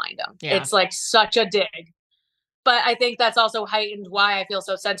got to find them. Yeah. It's like such a dig. But I think that's also heightened why I feel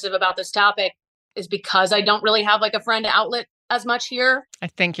so sensitive about this topic is because I don't really have like a friend outlet as much here. I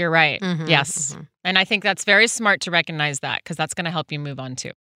think you're right. Yes. And I think that's very smart to recognize that because that's going to help you move on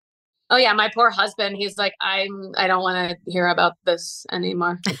too. Oh yeah, my poor husband, he's like, I don't want to hear about this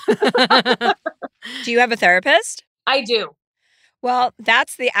anymore. Do you have a therapist? I do. Well,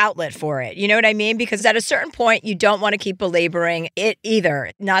 that's the outlet for it. You know what I mean? Because at a certain point, you don't want to keep belaboring it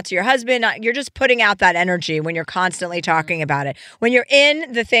either. Not to your husband. You're just putting out that energy when you're constantly talking about it. When you're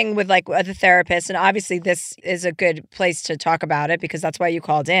in the thing with like the therapist, and obviously this is a good place to talk about it because that's why you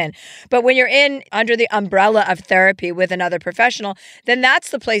called in. But when you're in under the umbrella of therapy with another professional, then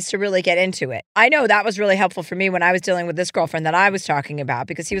that's the place to really get into it. I know that was really helpful for me when I was dealing with this girlfriend that I was talking about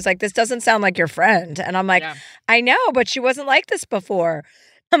because he was like, this doesn't sound like your friend. And I'm like, I know, but she wasn't like this before.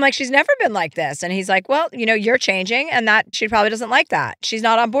 I'm like, she's never been like this. And he's like, well, you're changing and that she probably doesn't like that. She's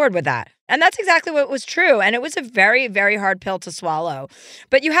not on board with that. And that's exactly what was true. And it was a very, very hard pill to swallow.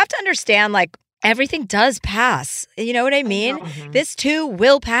 But you have to understand, like, everything does pass. You know what I mean? Mm-hmm. This too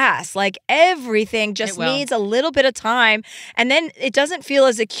will pass. Like everything just needs a little bit of time. And then it doesn't feel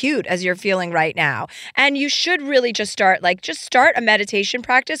as acute as you're feeling right now. And you should really just start a meditation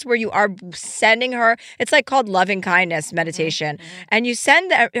practice where you are sending her. It's like called loving kindness meditation. Mm-hmm. And you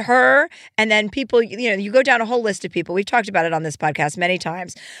send her and then people, you go down a whole list of people. We've talked about it on this podcast many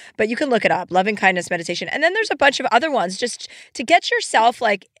times, but you can look it up, loving kindness meditation. And then there's a bunch of other ones just to get yourself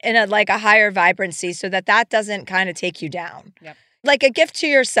like in a higher vibrancy so that doesn't kind of take you down. Yep. Like a gift to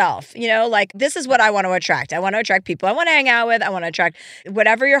yourself, like this is what I want to attract. I want to attract people I want to hang out with. I want to attract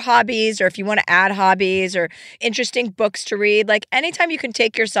whatever your hobbies, or if you want to add hobbies or interesting books to read, like anytime you can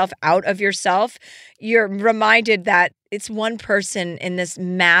take yourself out of yourself, you're reminded that it's one person in this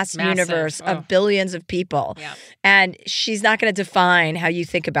massive universe of billions of people. Yeah. And she's not going to define how you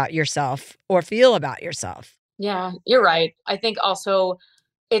think about yourself or feel about yourself. Yeah, you're right. I think also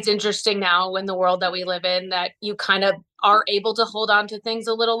it's interesting now in the world that we live in that you kind of are able to hold on to things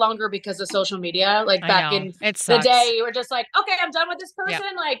a little longer because of social media. Like back in the day, you were just like, okay, I'm done with this person.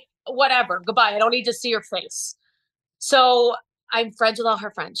 Yep. Like, whatever, goodbye. I don't need to see your face. So I'm friends with all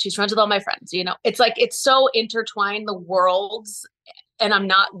her friends. She's friends with all my friends. It's like, it's so intertwined, the worlds, and I'm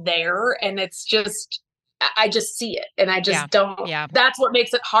not there. And it's just, I just see it. And I just don't. Yeah. That's what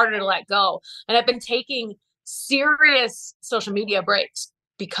makes it harder to let go. And I've been taking serious social media breaks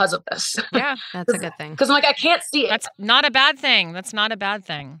because of this. Yeah, that's a good thing. Because I'm like, I can't see it. That's not a bad thing. That's not a bad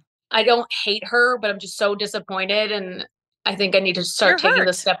thing. I don't hate her, but I'm just so disappointed. And I think I need to start taking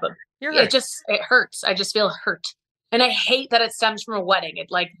the step of it hurts. I just feel hurt. And I hate that it stems from a wedding.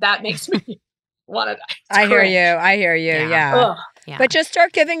 That makes me want to die. I hear you. Yeah. Yeah. But just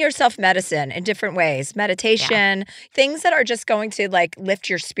start giving yourself medicine in different ways. Meditation, things that are just going to lift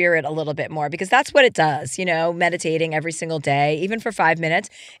your spirit a little bit more, because that's what it does. Meditating every single day, even for 5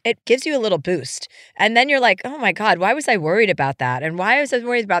 minutes, it gives you a little boost. And then you're like, oh my God, why was I worried about that? And why was I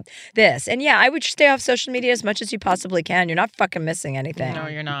worried about this? And I would stay off social media as much as you possibly can. You're not fucking missing anything. No,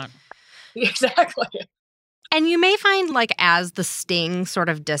 you're not. Exactly. And you may find, as the sting sort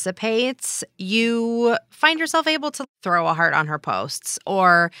of dissipates, you find yourself able to throw a heart on her posts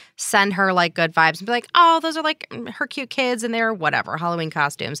or send her, good vibes and be like, oh, those are, her cute kids and their whatever, Halloween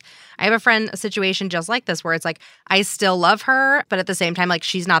costumes. I have a situation just like this where it's I still love her, but at the same time,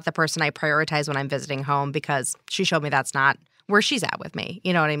 she's not the person I prioritize when I'm visiting home because she showed me that's not where she's at with me.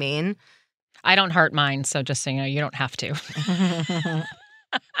 You know what I mean? I don't heart mine, so just so you know, you don't have to.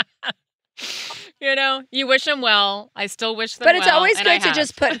 You wish them well. I still wish them well. But it's always good to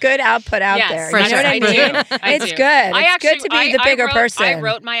just put good output out there. For sure. What I mean? It's good. It's good to be the bigger person. I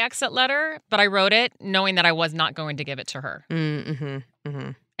wrote my exit letter, but I wrote it knowing that I was not going to give it to her. Mm-hmm.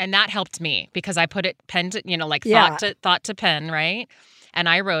 Mm-hmm. And that helped me because I put it pen to, thought to pen, right? And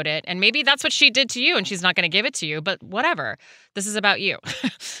I wrote it. And maybe that's what she did to you and she's not going to give it to you, but whatever. This is about you.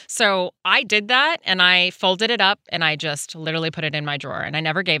 So I did that and I folded it up and I just literally put it in my drawer and I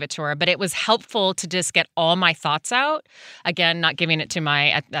never gave it to her. But it was helpful to just get all my thoughts out. Again, not giving it to my,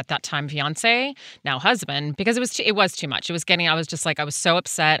 at that time, fiance, now husband, because it was too much. I was so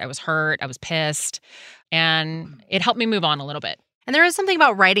upset. I was hurt. I was pissed. And it helped me move on a little bit. And there is something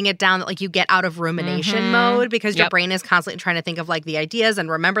about writing it down that you get out of rumination mode because your brain is constantly trying to think of the ideas and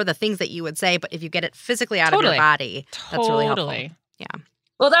remember the things that you would say. But if you get it physically out of your body, that's really helpful. Yeah.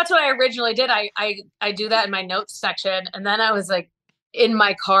 Well, that's what I originally did. I do that in my notes section. And then I was in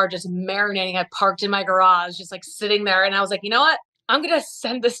my car just marinating. I parked in my garage, just sitting there. And I was like, you know what? I'm going to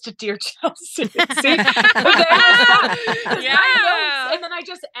send this to Dear Chelsea. See? And then I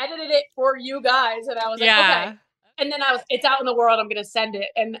just edited it for you guys. And I was okay. And then it's out in the world. I'm going to send it.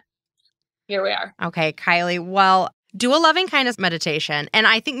 And here we are. Okay, Kylie. Well, do a loving kindness meditation. And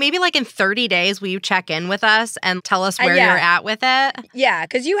I think maybe in 30 days, will you check in with us and tell us where you're at with it? Yeah,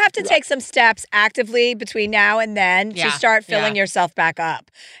 because you have to take some steps actively between now and then to start filling yourself back up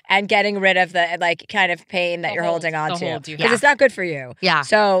and getting rid of the kind of pain that you're holding on to. Because it's not good for you. Yeah.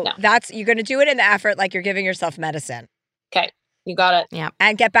 So you're going to do it in the effort you're giving yourself medicine. Okay. You got it. Yeah.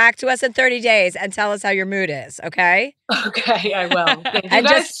 And get back to us in 30 days and tell us how your mood is, okay? Okay, I will. Thank you And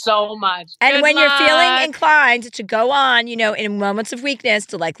guys just- so much. And Good when you're feeling luck. inclined to go on, in moments of weakness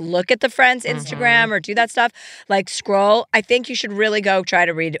to like look at the friend's Instagram or do that stuff, like scroll, I think you should really go try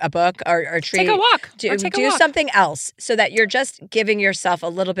to read a book or Take a walk. Do, Or take a do walk. something else so that you're just giving yourself a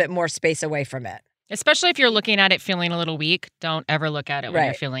little bit more space away from it. Especially if you're looking at it feeling a little weak, don't ever look at it when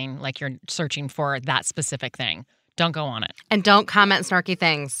you're Right. feeling like you're searching for that specific thing. Don't go on it. And don't comment snarky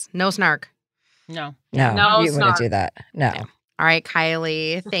things. No snark. No. No, No, you it's wouldn't not. do that. No. Yeah. All right,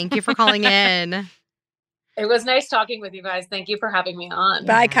 Kylie. Thank you for calling in. It was nice talking with you guys. Thank you for having me on.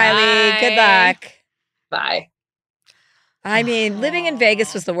 Bye, Kylie. Good Bye. luck. Bye. I mean, living in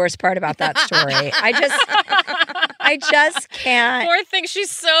Vegas was the worst part about that story. I just can't. Poor thing. She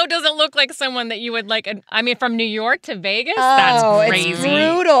so doesn't look like someone that you would like. I mean, from New York to Vegas? Oh, That's crazy. it's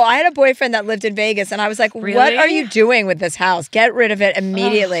brutal. I had a boyfriend that lived in Vegas, and I was like, what Really? are you doing with this house? Get rid of it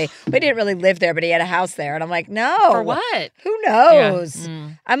immediately. We didn't really live there, but he had a house there. And I'm like, no. For what? Who knows? Yeah.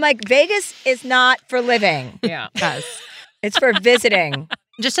 Mm. I'm like, Vegas is not for living. Yeah. It's for visiting.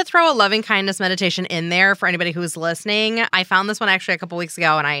 Just to throw a loving kindness meditation in there for anybody who's listening, I found this one actually a couple weeks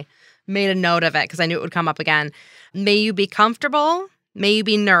ago and I made a note of it because I knew it would come up again. May you be comfortable. May you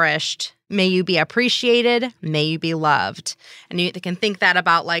be nourished. May you be appreciated. May you be loved. And you can think that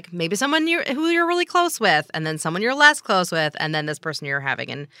about like maybe someone who you're really close with and then someone you're less close with and then this person you're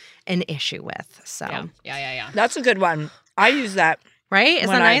having an issue with. So, Yeah. That's a good one. I use that. right? Isn't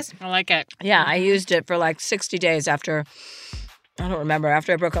When that I- nice? I like it. Yeah, I used it for like 60 days after, I don't remember,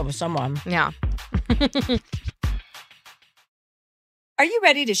 after I broke up with someone. Yeah. Are you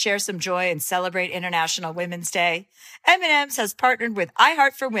ready to share some joy and celebrate International Women's Day? M&M's has partnered with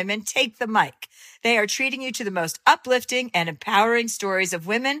iHeart for Women Take the Mic. They are treating you to the most uplifting and empowering stories of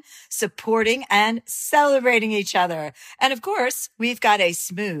women supporting and celebrating each other. And of course, we've got a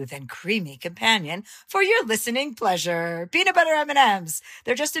smooth and creamy companion for your listening pleasure. Peanut butter M&M's.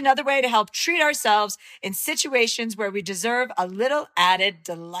 They're just another way to help treat ourselves in situations where we deserve a little added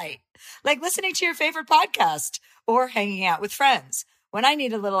delight, like listening to your favorite podcast or hanging out with friends. When I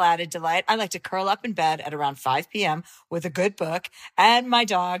need a little added delight, I like to curl up in bed at around 5 p.m. with a good book and my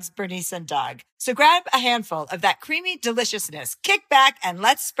dogs, Bernice and Doug. So grab a handful of that creamy deliciousness, kick back, and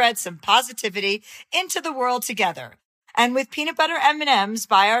let's spread some positivity into the world together. And with peanut butter M&Ms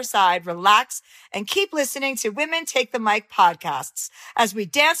by our side, relax and keep listening to Women Take the Mic podcasts as we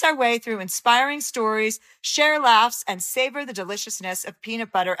dance our way through inspiring stories, share laughs, and savor the deliciousness of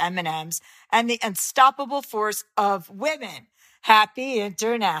peanut butter M&Ms and the unstoppable force of women. Happy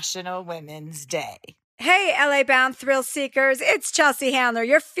International Women's Day. Hey, LA-bound thrill seekers, it's Chelsea Handler,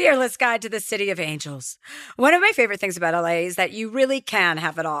 your fearless guide to the City of Angels. One of my favorite things about LA is that you really can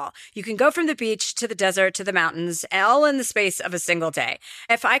have it all. You can go from the beach to the desert to the mountains, all in the space of a single day.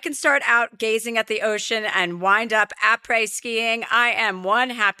 If I can start out gazing at the ocean and wind up après skiing, I am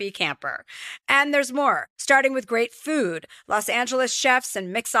one happy camper. And there's more. Starting with great food, Los Angeles chefs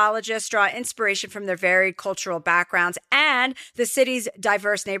and mixologists draw inspiration from their varied cultural backgrounds and the city's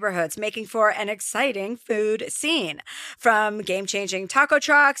diverse neighborhoods, making for an exciting food scene. From game-changing taco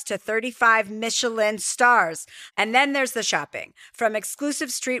trucks to 35 Michelin stars. And then there's the shopping. From exclusive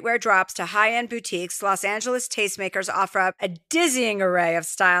streetwear drops to high-end boutiques, Los Angeles tastemakers offer up a dizzying array of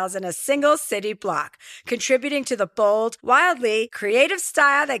styles in a single city block, contributing to the bold, wildly creative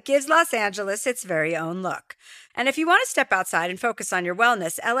style that gives Los Angeles its very own look. And if you want to step outside and focus on your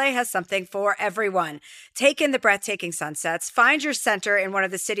wellness, LA has something for everyone. Take in the breathtaking sunsets, find your center in one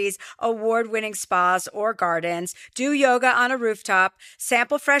of the city's award-winning spas or gardens, do yoga on a rooftop,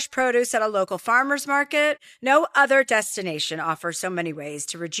 sample fresh produce at a local farmer's market. No other destination offers so many ways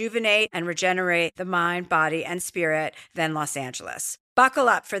to rejuvenate and regenerate the mind, body, and spirit than Los Angeles. Buckle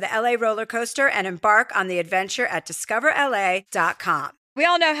up for the LA roller coaster and embark on the adventure at discoverla.com. We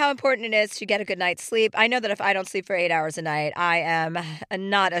all know how important it is to get a good night's sleep. I know that if I don't sleep for 8 hours a night, I am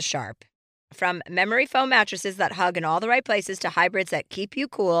not as sharp. From memory foam mattresses that hug in all the right places to hybrids that keep you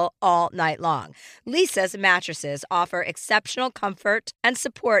cool all night long, Lisa's mattresses offer exceptional comfort and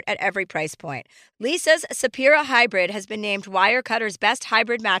support at every price point. Lisa's Sapira Hybrid has been named Wirecutter's best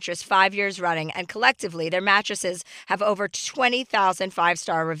hybrid mattress 5 years running, and collectively their mattresses have over 20,000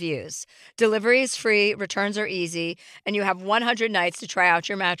 five-star reviews. Delivery is free, returns are easy, and you have 100 nights to try out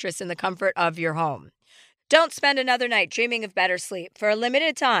your mattress in the comfort of your home. Don't spend another night dreaming of better sleep. For a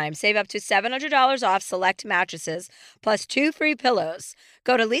limited time, save up to $700 off select mattresses, plus 2 free pillows.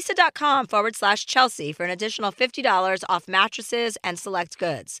 Go to lisa.com/Chelsea for an additional $50 off mattresses and select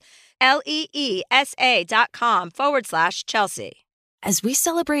goods. LEESA.com/Chelsea. As we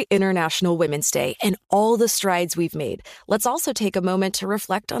celebrate International Women's Day and all the strides we've made, let's also take a moment to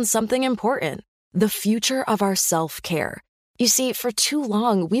reflect on something important: the future of our self-care. You see, for too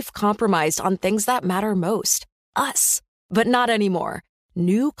long, we've compromised on things that matter most, us. But not anymore.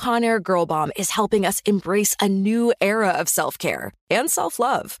 New Conair Girl Bomb is helping us embrace a new era of self-care and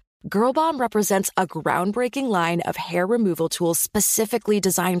self-love. Girl Bomb represents a groundbreaking line of hair removal tools specifically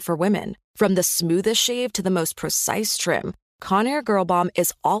designed for women. From the smoothest shave to the most precise trim, Conair Girl Bomb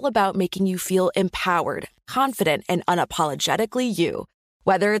is all about making you feel empowered, confident, and unapologetically you.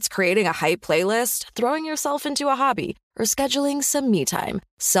 Whether it's creating a hype playlist, throwing yourself into a hobby, or scheduling some me time,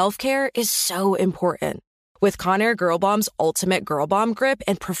 self-care is so important. With Conair Girl Bomb's ultimate Girl Bomb grip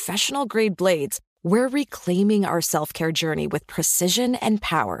and professional-grade blades, we're reclaiming our self-care journey with precision and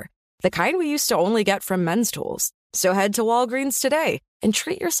power, the kind we used to only get from men's tools. So head to Walgreens today and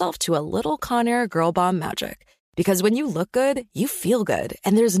treat yourself to a little Conair Girl Bomb magic. Because when you look good, you feel good,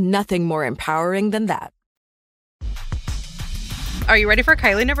 and there's nothing more empowering than that. Are you ready for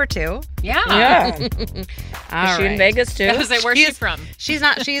Kylie number 2? Yeah. Is she in Vegas too? I was like, where's she from? She's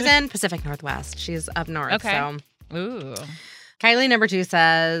not. She's in Pacific Northwest. She's up north. Okay. So. Ooh. Kylie number 2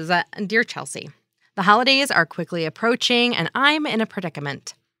 says, Dear Chelsea, the holidays are quickly approaching and I'm in a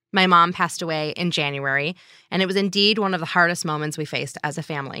predicament. My mom passed away in January, and it was indeed one of the hardest moments we faced as a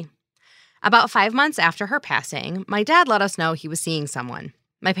family. About 5 months after her passing, my dad let us know he was seeing someone.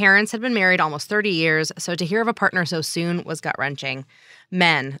 My parents had been married almost 30 years, so to hear of a partner so soon was gut-wrenching.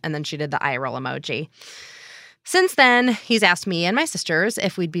 Men, and then she did the eye roll emoji. Since then, he's asked me and my sisters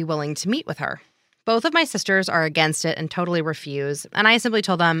if we'd be willing to meet with her. Both of my sisters are against it and totally refuse, and I simply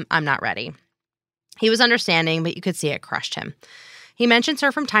told them I'm not ready. He was understanding, but you could see it crushed him. He mentions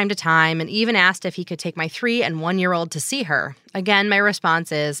her from time to time and even asked if he could take my 3- and 1-year-old to see her. Again, my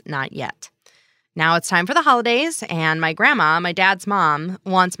response is not yet. Now it's time for the holidays, and my grandma, my dad's mom,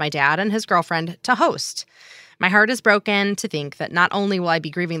 wants my dad and his girlfriend to host. My heart is broken to think that not only will I be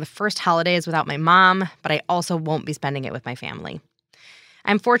grieving the first holidays without my mom, but I also won't be spending it with my family.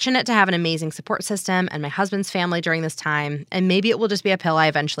 I'm fortunate to have an amazing support system and my husband's family during this time, and maybe it will just be a pill I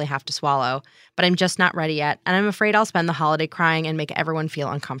eventually have to swallow, but I'm just not ready yet, and I'm afraid I'll spend the holiday crying and make everyone feel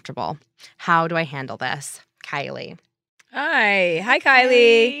uncomfortable. How do I handle this? Kylie. Hi,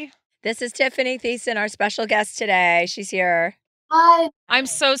 Kylie. Hi. This is Tiffani Thiessen, our special guest today. She's here. Hi. I'm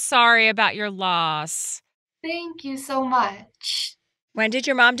so sorry about your loss. Thank you so much. When did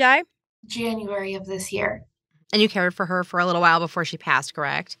your mom die? January of this year. And you cared for her for a little while before she passed,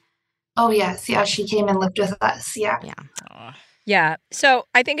 correct? Oh, yes. Yeah, she came and lived with us. Yeah. Yeah. So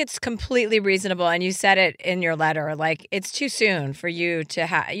I think it's completely reasonable. And you said it in your letter, like it's too soon for you to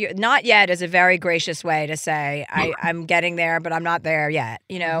have, not yet is a very gracious way to say, I'm getting there, but I'm not there yet,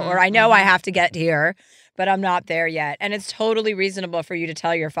 or I know I have to get here, but I'm not there yet. And it's totally reasonable for you to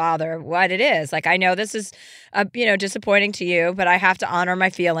tell your father what it is. Like, I know this is, disappointing to you, but I have to honor my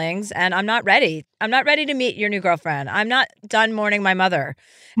feelings and I'm not ready. I'm not ready to meet your new girlfriend. I'm not done mourning my mother.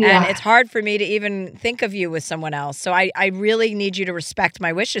 Yeah. And it's hard for me to even think of you with someone else. So I really need you to respect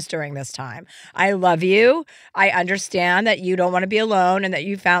my wishes during this time. I love you. I understand that you don't want to be alone and that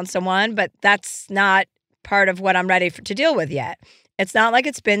you found someone, but that's not part of what I'm ready to deal with yet. It's not like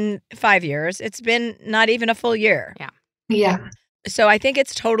it's been 5 years. It's been not even a full year. Yeah. Yeah. So I think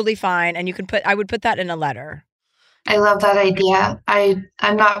it's totally fine. And I would put that in a letter. I love that idea.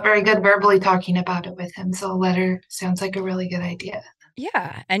 I'm not very good verbally talking about it with him. So a letter sounds like a really good idea.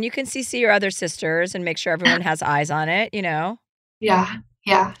 Yeah. And you can CC your other sisters and make sure everyone has eyes on it, Yeah.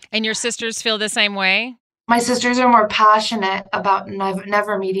 Yeah. And your sisters feel the same way? My sisters are more passionate about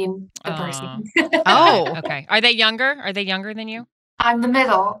never meeting the person. Oh. Okay. Are they younger? Are they younger than you? I'm the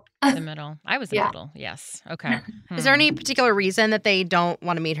middle. The middle. I was the middle. Yes. Okay. Is there any particular reason that they don't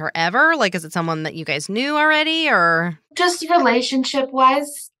want to meet her ever? Like, is it someone that you guys knew already or? Just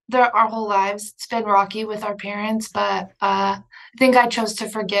relationship-wise, our whole lives, it's been rocky with our parents, but I think I chose to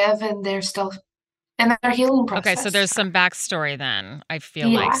forgive and they're still in their healing process. Okay, so there's some backstory then, I feel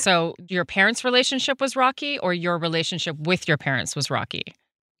like. So your parents' relationship was rocky or your relationship with your parents was rocky?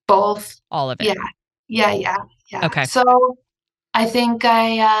 Both. All of it? Yeah. Okay. So I think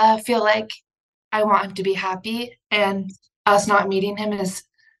I feel like I want him to be happy, and us not meeting him is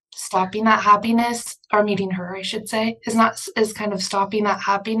stopping that happiness, or meeting her, I should say, is kind of stopping that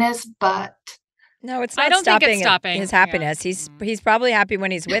happiness, but no, it's not. I don't think it's stopping his happiness. Yeah. He's probably happy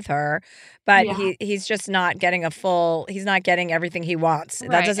when he's with her, but he's just not getting he's not getting everything he wants.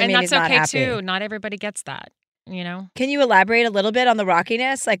 Right. That doesn't mean he's not happy. And that's okay too. Not everybody gets that, Can you elaborate a little bit on the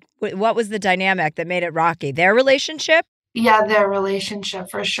rockiness? Like, what was the dynamic that made it rocky? Their relationship? Yeah, their relationship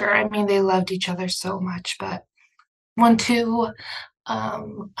for sure. I mean, they loved each other so much, but when two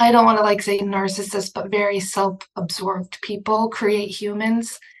I don't want to like say narcissist, but very self-absorbed people create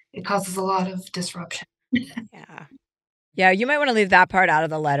humans. It causes a lot of disruption. Yeah. Yeah, you might want to leave that part out of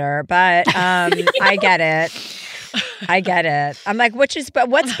the letter, but I get it. I get it. I'm like, but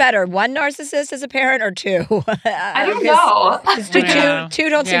what's better, one narcissist as a parent or two? I don't know. Two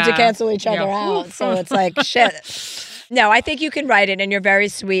don't seem to cancel each other out. So it's like, shit. No, I think you can write it in your very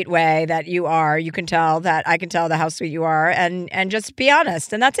sweet way that you are. You can tell that I can tell how sweet you are, and just be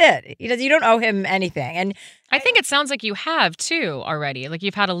honest, and that's it. You don't owe him anything. And I think it sounds like you have too already. Like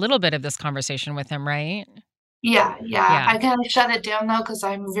you've had a little bit of this conversation with him, right? Yeah. I kind of shut it down though because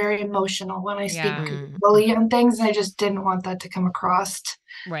I'm very emotional when I speak Mm. fully on things. And I just didn't want that to come across.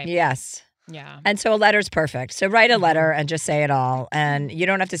 Right. Yes. Yeah. And so a letter's perfect. So write a letter and just say it all. And you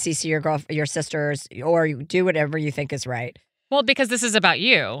don't have to CC your sisters, or you do whatever you think is right. Well, because this is about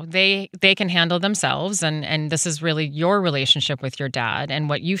you. They can handle themselves, and this is really your relationship with your dad and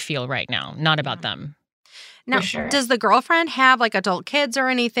what you feel right now, not about them. Now, sure. Does the girlfriend have like adult kids or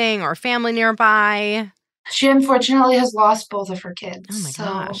anything, or family nearby? She unfortunately has lost both of her kids. Oh my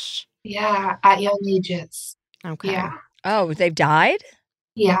gosh. Yeah, at young ages. Okay. Yeah. Oh, they've died?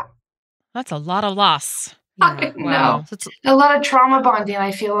 Yeah. That's a lot of loss. I know. Wow. So it's A lot of trauma bonding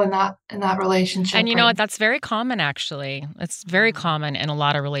I feel in that relationship. And you know what? That's very common, actually. It's very common in a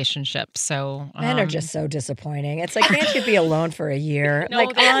lot of relationships. So Men are just so disappointing. It's like, can't you be alone for a year? No,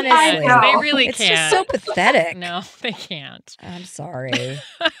 like, they can't. honestly. They really it's can't. just so pathetic. No, they can't. I'm sorry.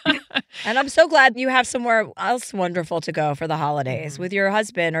 And I'm so glad you have somewhere else wonderful to go for the holidays with your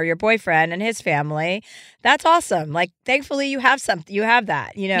husband or your boyfriend and his family. That's awesome. Like, thankfully, you have that,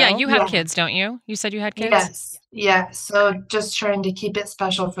 you know? Yeah, you have kids, don't you? You said you had kids? Yes. Yeah. So just trying to keep it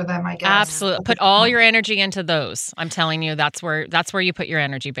special for them, I guess. Absolutely. Put all your energy into those. I'm telling you, that's where you put your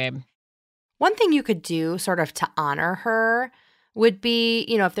energy, babe. one thing you could do sort of to honor her would be,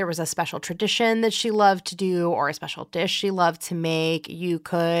 if there was a special tradition that she loved to do or a special dish she loved to make, you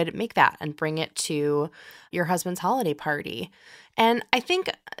could make that and bring it to your husband's holiday party. And I think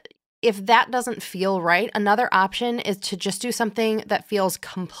if that doesn't feel right, another option is to just do something that feels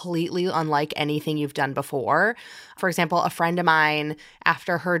completely unlike anything you've done before. For example, a friend of mine,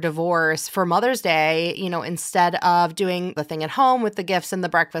 after her divorce for Mother's Day, instead of doing the thing at home with the gifts and the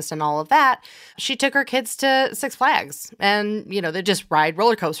breakfast and all of that, she took her kids to Six Flags and, they just ride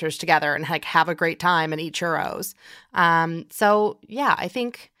roller coasters together and have a great time and eat churros. So yeah, I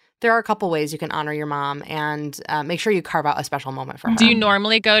think there are a couple ways you can honor your mom and make sure you carve out a special moment for her. Do you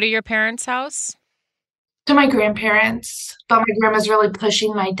normally go to your parents' house? To my grandparents, but my grandma's really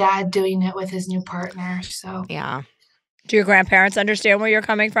pushing my dad doing it with his new partner. So Yeah. Do your grandparents understand where you're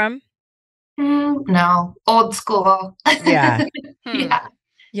coming from? No, old school. Yeah. Yeah.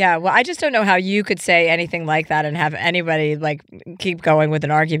 Yeah, well, I just don't know how you could say anything like that and have anybody keep going with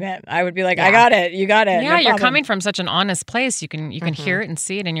an argument. I would be like, I got it, you got it. Yeah, no you're problem. coming from such an honest place. You can hear it and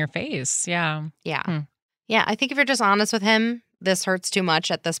see it in your face. Yeah. Yeah. Yeah, I think if you're just honest with him, this hurts too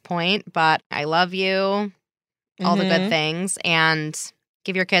much at this point, but I love you, all the good things, and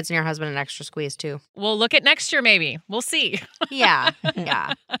give your kids and your husband an extra squeeze too. We'll look at next year, maybe. We'll see. Yeah.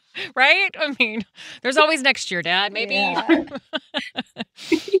 Yeah. Right? I mean, there's always next year, Dad, maybe.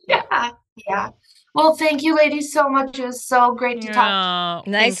 Yeah. Yeah. Well, thank you, ladies, so much. It was so great to talk.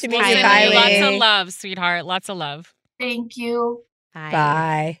 Nice to meet you, Sending Kylie. you lots of love, sweetheart. Lots of love. Thank you.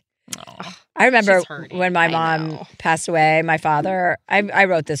 Bye. Oh, I remember she's hurting. when my I mom know. passed away, my father, I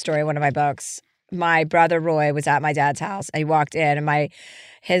wrote this story in one of my books. My brother Roy was at my dad's house. I walked in and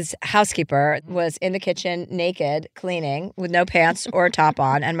his housekeeper was in the kitchen naked, cleaning with no pants or a top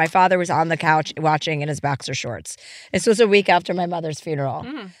on. And my father was on the couch watching in his boxer shorts. This was a week after my mother's funeral.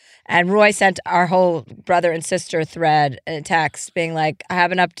 And Roy sent our whole brother and sister thread a text being like, I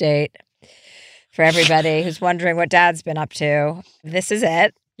have an update for everybody who's wondering what Dad's been up to. This is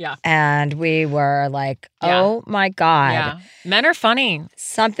it. Yeah. And we were like, oh my God. Yeah. Men are funny.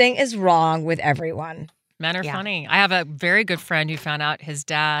 Something is wrong with everyone. Men are funny. I have a very good friend who found out his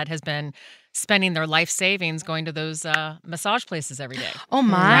dad has been spending their life savings going to those massage places every day. Oh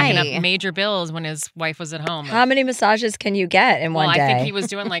Racking my. up major bills when his wife was at home. How many massages can you get in one day? I think he was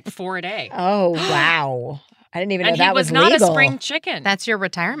doing 4 a day. Oh, wow. I didn't even know And that he was legal. not a spring chicken. That's your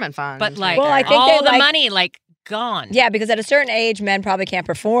retirement fund. But Well, I think all they the money gone. Yeah, because at a certain age, men probably can't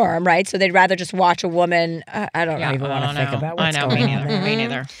perform, right? So they'd rather just watch a woman. I don't even want to think about what's going on there. Me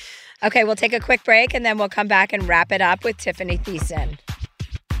neither. Okay, we'll take a quick break and then we'll come back and wrap it up with Tiffani Thiessen.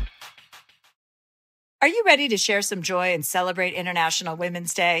 Are you ready to share some joy and celebrate International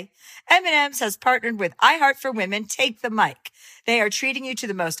Women's Day? M&M's has partnered with iHeart for Women Take the Mic. They are treating you to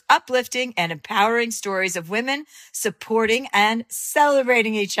the most uplifting and empowering stories of women supporting and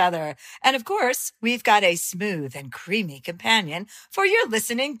celebrating each other. And of course, we've got a smooth and creamy companion for your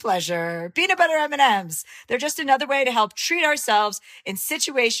listening pleasure. Peanut butter M&Ms. They're just another way to help treat ourselves in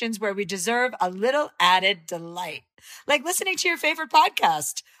situations where we deserve a little added delight, like listening to your favorite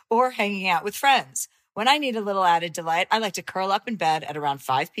podcast or hanging out with friends. When I need a little added delight, I like to curl up in bed at around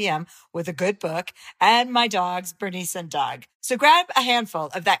 5 p.m. with a good book and my dogs, Bernice and Doug. So grab a handful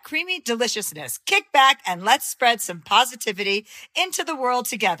of that creamy deliciousness, kick back, and let's spread some positivity into the world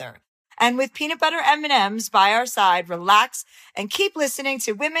together. And with peanut butter M&Ms by our side, relax and keep listening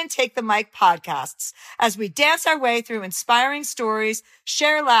to Women Take the Mic podcasts as we dance our way through inspiring stories,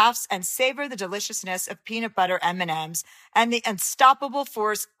 share laughs, and savor the deliciousness of peanut butter M&Ms and the unstoppable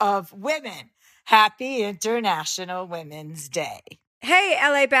force of women. Happy International Women's Day. Hey,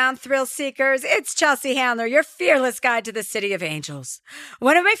 LA-bound thrill seekers, it's Chelsea Handler, your fearless guide to the City of Angels.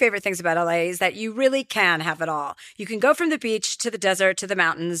 One of my favorite things about LA is that you really can have it all. You can go from the beach to the desert to the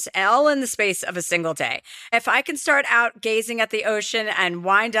mountains, all in the space of a single day. If I can start out gazing at the ocean and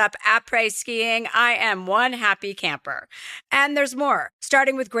wind up après skiing, I am one happy camper. And there's more.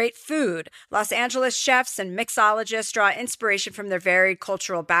 Starting with great food, Los Angeles chefs and mixologists draw inspiration from their varied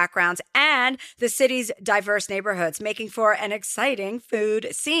cultural backgrounds and the city's diverse neighborhoods, making for an exciting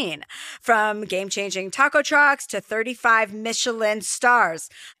food scene, from game-changing taco trucks to 35 Michelin stars.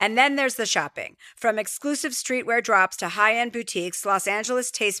 And then there's the shopping. From exclusive streetwear drops to high-end boutiques, Los Angeles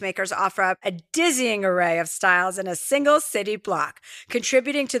tastemakers offer up a dizzying array of styles in a single city block,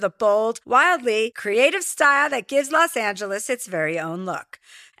 contributing to the bold, wildly creative style that gives Los Angeles its very own look.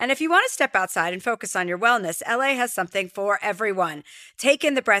 And if you want to step outside and focus on your wellness, LA has something for everyone. Take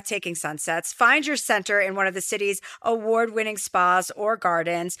in the breathtaking sunsets, find your center in one of the city's award-winning spas or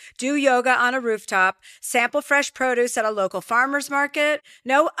gardens, do yoga on a rooftop, sample fresh produce at a local farmer's market.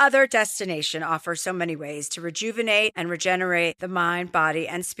 No other destination offers so many ways to rejuvenate and regenerate the mind, body,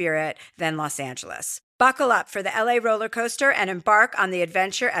 and spirit than Los Angeles. Buckle up for the LA roller coaster and embark on the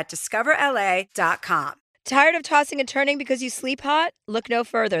adventure at discoverla.com. Tired of tossing and turning because you sleep hot? Look no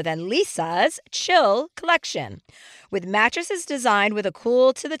further than Lisa's Chill Collection. With mattresses designed with a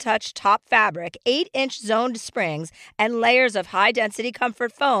cool-to-the-touch top fabric, 8-inch zoned springs, and layers of high-density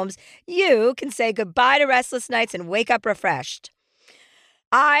comfort foams, you can say goodbye to restless nights and wake up refreshed.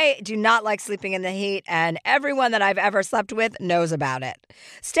 I do not like sleeping in the heat, and everyone that I've ever slept with knows about it.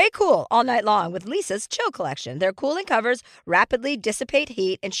 Stay cool all night long with Lisa's Chill Collection. Their cooling covers rapidly dissipate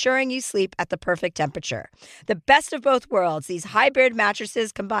heat, ensuring you sleep at the perfect temperature. The best of both worlds, these hybrid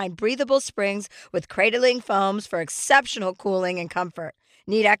mattresses combine breathable springs with cradling foams for exceptional cooling and comfort.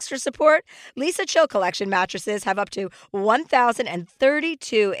 Need extra support? Lisa Chill Collection mattresses have up to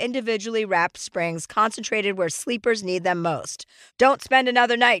 1,032 individually wrapped springs concentrated where sleepers need them most. Don't spend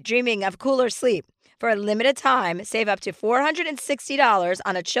another night dreaming of cooler sleep. For a limited time, save up to $460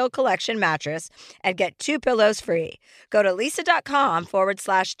 on a Chill Collection mattress and get 2 pillows free. Go to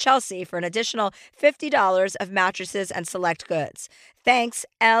lisa.com/Chelsea for an additional $50 of mattresses and select goods. Thanks,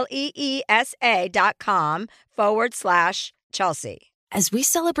 LEESA.com/Chelsea. As we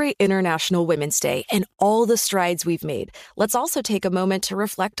celebrate International Women's Day and all the strides we've made, let's also take a moment to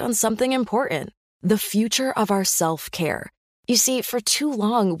reflect on something important: the future of our self-care. You see, for too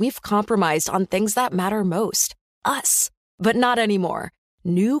long, we've compromised on things that matter most, us. But not anymore.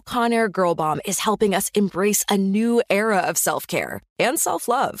 New Conair Girl Bomb is helping us embrace a new era of self-care and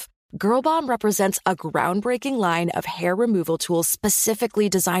self-love. Girl Bomb represents a groundbreaking line of hair removal tools specifically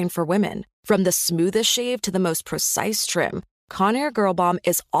designed for women. From the smoothest shave to the most precise trim, Conair Girl Bomb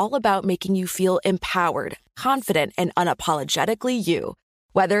is all about making you feel empowered, confident, and unapologetically you.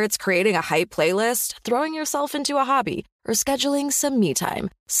 Whether it's creating a hype playlist, throwing yourself into a hobby, or scheduling some me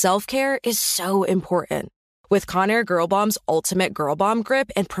time, self-care is so important. With Conair Girl Bomb's ultimate Girl Bomb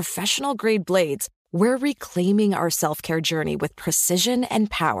grip and professional-grade blades, we're reclaiming our self-care journey with precision and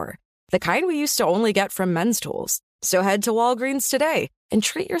power, the kind we used to only get from men's tools. So head to Walgreens today and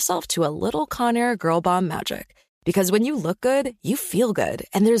treat yourself to a little Conair Girl Bomb magic. Because when you look good, you feel good,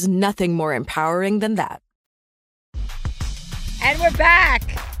 and there's nothing more empowering than that. And we're back.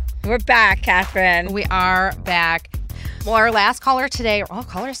 We're back, Catherine. We are back. Well, our last caller today, or all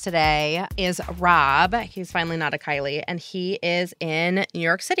callers today, is Rob. He's finally not a Kylie, and he is in New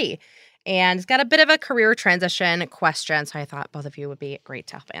York City. And he's got a bit of a career transition question, so I thought both of you would be great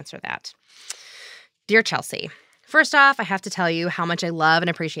to help answer that. Dear Chelsea, first off, I have to tell you how much I love and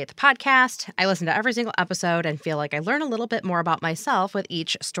appreciate the podcast. I listen to every single episode and feel like I learn a little bit more about myself with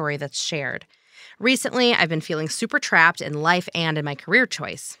each story that's shared. Recently, I've been feeling super trapped in life and in my career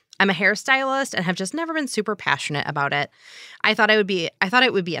choice. I'm a hairstylist and have just never been super passionate about it. I thought it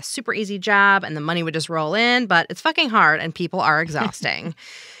would be a super easy job and the money would just roll in, but it's fucking hard and people are exhausting.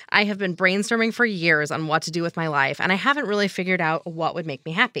 I have been brainstorming for years on what to do with my life, and I haven't really figured out what would make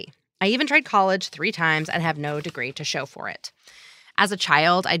me happy. I even tried college 3 times and have no degree to show for it. As a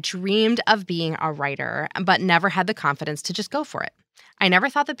child, I dreamed of being a writer, but never had the confidence to just go for it. I never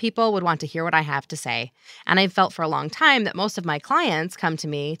thought that people would want to hear what I have to say, and I've felt for a long time that most of my clients come to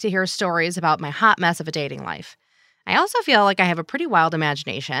me to hear stories about my hot mess of a dating life. I also feel like I have a pretty wild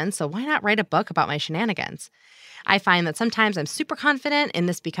imagination, so why not write a book about my shenanigans? I find that sometimes I'm super confident in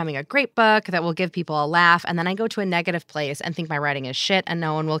this becoming a great book that will give people a laugh, and then I go to a negative place and think my writing is shit and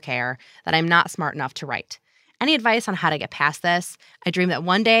no one will care, that I'm not smart enough to write. Any advice on how to get past this? I dream that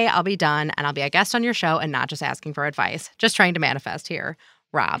one day I'll be done and I'll be a guest on your show and not just asking for advice. Just trying to manifest here.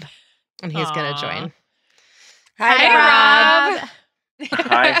 Rob. And he's going to join. Hi, Rob.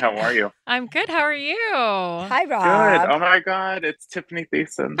 Hi, how are you? I'm good. How are you? Hi, Rob. Good. Oh my God, it's Tiffani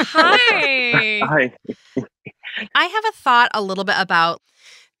Thiessen. Hi. Hi. I have a thought a little bit about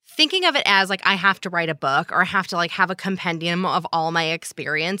thinking of it as like I have to write a book or I have to like have a compendium of all my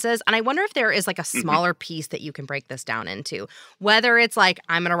experiences. And I wonder if there is like a smaller piece that you can break this down into. Whether it's like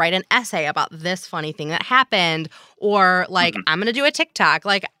I'm going to write an essay about this funny thing that happened or like I'm going to do a TikTok.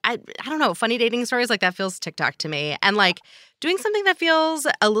 Like I don't know, funny dating stories like that feels TikTok to me. And like doing something that feels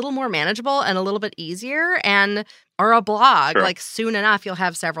a little more manageable and a little bit easier or a blog. Sure. Like soon enough you'll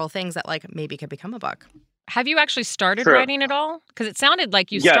have several things that like maybe could become a book. Have you actually started Sure. writing at all? Because it sounded like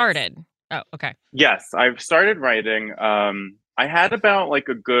you Yes. started. Oh, okay. Yes, I've started writing. I had about like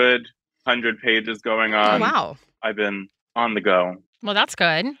a good 100 pages going Oh, on. wow. I've been on the go. Well, that's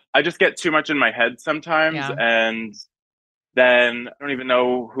good. I just get too much in my head sometimes, Yeah. and then I don't even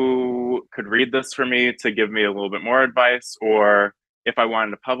know who could read this for me to give me a little bit more advice, or if I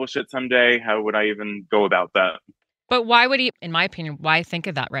wanted to publish it someday, how would I even go about that? But why would he, in my opinion, why think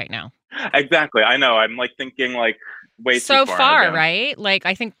of that right now? Exactly. I know. I'm like thinking like way So too far, in right? Like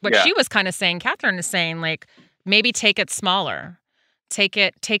I think what Yeah. she was kind of saying, Catherine is saying, like maybe take it smaller. Take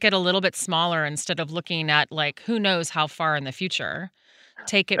it a little bit smaller instead of looking at like who knows how far in the future.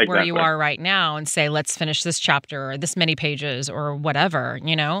 Take it where you Exactly. are right now and say, let's finish this chapter or this many pages or whatever,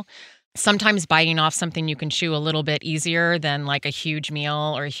 you know? Sometimes biting off something you can chew a little bit easier than like a huge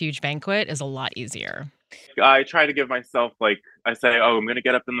meal or a huge banquet is a lot easier. I try to give myself like, I say, oh, I'm going to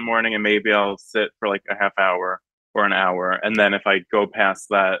get up in the morning and maybe I'll sit for like a half hour or an hour. And then if I go past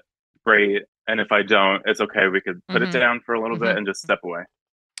that, great. And if I don't, it's okay. We could put it down for a little bit and just step away.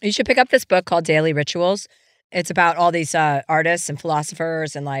 You should pick up this book called Daily Rituals. It's about all these artists and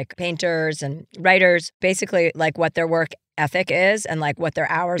philosophers and like painters and writers, basically like what their work ethic is and like what their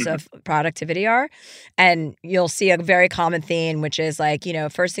hours of productivity are. And you'll see a very common theme, which is like, you know,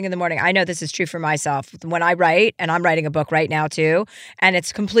 first thing in the morning. I know this is true for myself. When I write, and I'm writing a book right now too, and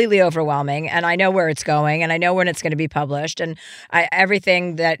it's completely overwhelming and I know where it's going and I know when it's going to be published. And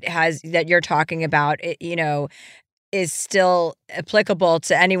everything that you're talking about, you know, is still applicable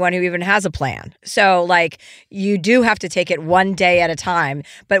to anyone who even has a plan. So like you do have to take it one day at a time.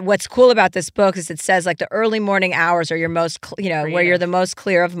 But what's cool about this book is it says like the early morning hours are your most, where you're the most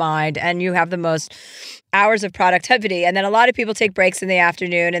clear of mind and you have the most hours of productivity. And then a lot of people take breaks in the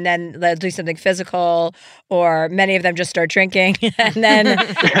afternoon and then they'll do something physical, or many of them just start drinking and then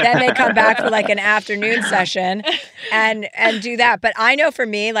they come back for like an afternoon session and do that. But I know for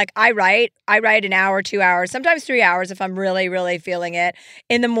me, like I write an hour, 2 hours, sometimes 3 hours if I'm really, really feeling it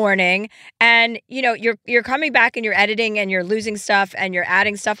in the morning. And you know, you're coming back and you're editing and you're losing stuff and you're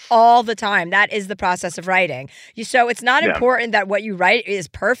adding stuff all the time. That is the process of writing. So it's not important that what you write is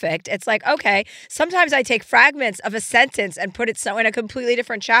perfect. It's like, okay, sometimes I take fragments of a sentence and put it in a completely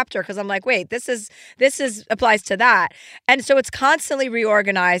different chapter because I'm like, wait, this applies to that. And so it's constantly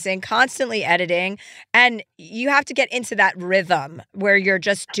reorganizing, constantly editing, and you have to get into that rhythm where you're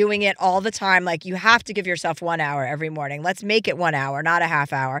just doing it all the time. Like you have to give yourself 1 hour every morning. Let's make it 1 hour, not a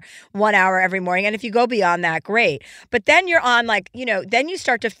half hour, 1 hour every morning. And if you go beyond that, great. But then you're on like, you know, then you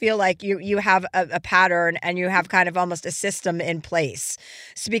start to feel like you have a pattern and you have kind of almost a system in place.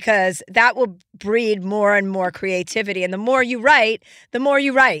 So because that will breed more and more creativity. And the more you write, the more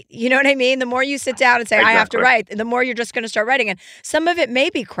you write. You know what I mean? The more you sit down and say, I have to write, the more you're just going to start writing. And some of it may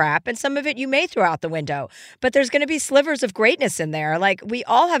be crap and some of it you may throw out the window. But there's going to be slivers of greatness in there. Like we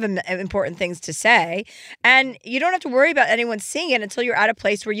all have important things to say. And you don't have to worry about anyone seeing it until you're at a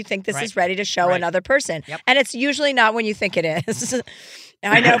place where you think this is ready to show another person. Yep. And it's usually not when you think it is.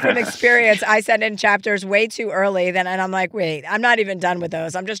 I know from experience, I send in chapters way too early, and I'm like, wait, I'm not even done with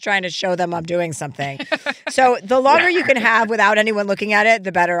those. I'm just trying to show them I'm doing something. So the longer you can have without anyone looking at it,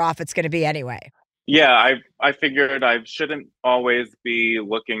 the better off it's going to be anyway. Yeah, I figured I shouldn't always be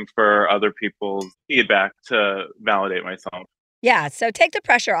looking for other people's feedback to validate myself. Yeah, so take the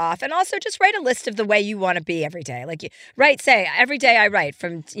pressure off, and also just write a list of the way you want to be every day. Like, say, every day I write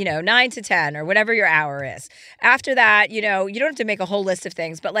from, 9 to 10 or whatever your hour is. After that, you don't have to make a whole list of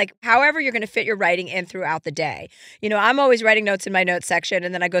things, but like however you're going to fit your writing in throughout the day. I'm always writing notes in my notes section,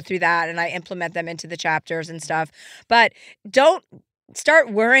 and then I go through that and I implement them into the chapters and stuff. But don't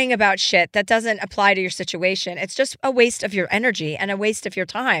start worrying about shit that doesn't apply to your situation. It's just a waste of your energy and a waste of your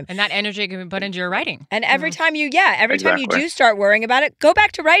time. And that energy can be put into your writing. And every time you do start worrying about it, go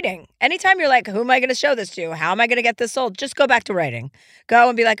back to writing. Anytime you're like, who am I going to show this to? How am I going to get this sold? Just go back to writing. Go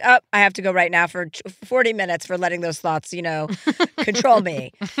and be like, oh, I have to go right now for 40 minutes for letting those thoughts, control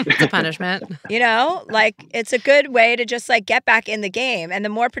me. It's a punishment. It's a good way to just get back in the game. And the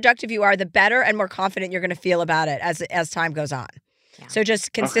more productive you are, the better and more confident you're going to feel about it as time goes on. Yeah. So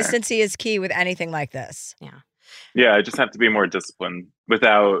just consistency is key with anything like this. Yeah. Yeah, I just have to be more disciplined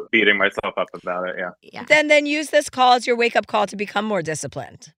without beating myself up about it. Yeah. Then use this call as your wake-up call to become more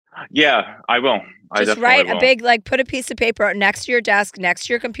disciplined. Yeah, I will. Just write a big, put a piece of paper next to your desk, next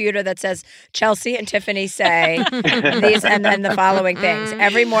to your computer that says, Chelsea and Tiffani say these and then the following things.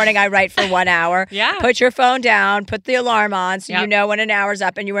 Every morning I write for 1 hour. Yeah. Put your phone down, put the alarm on so you know when an hour's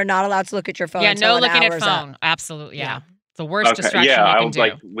up, and you are not allowed to look at your phone until an hour's up. Yeah, no looking at phone. Absolutely, yeah. The worst distraction you can do.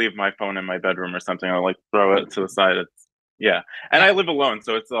 I'll leave my phone in my bedroom or something. I'll throw it to the side. And I live alone,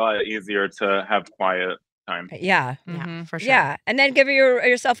 so it's a lot easier to have quiet time. Yeah. Yeah, for sure. Yeah, and then give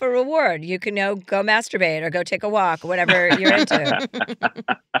yourself a reward. You can go masturbate or go take a walk, whatever you're into.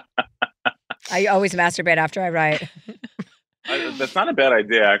 I always masturbate after I write. That's not a bad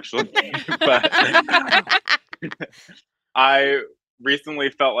idea, actually. But I recently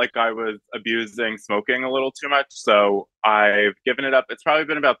felt like I was abusing smoking a little too much, so I've given it up. It's probably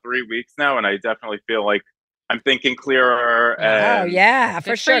been about 3 weeks now, and I definitely feel like I'm thinking clearer. Oh, yeah,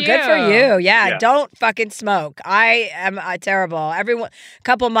 for sure. Good for you. Yeah, don't fucking smoke. I am terrible. Every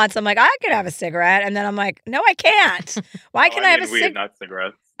couple months, I'm like, I could have a cigarette, and then I'm like, no, I can't. Why can't I have a cigarette? Not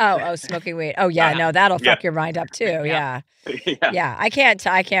cigarettes. Oh, smoking weed. Oh, yeah, no, that'll fuck your mind up too. Yeah. I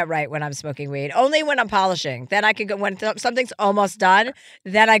can't write when I'm smoking weed. Only when I'm polishing. Then I can go when something's almost done.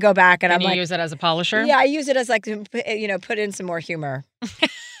 Then I go back and I'm like, you use it as a polisher. Yeah, I use it as put in some more humor.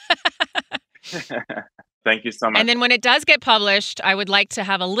 Thank you so much. And then when it does get published, I would like to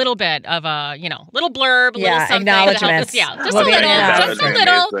have a little bit of a, little blurb, little something acknowledgments. To help us.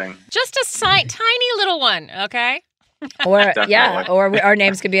 Just a tiny little one. Okay. Or or our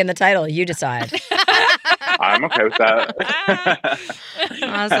names could be in the title. You decide. I'm okay with that.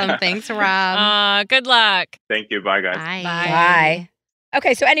 Awesome. Thanks, Rob. Good luck. Thank you. Bye, guys. Bye.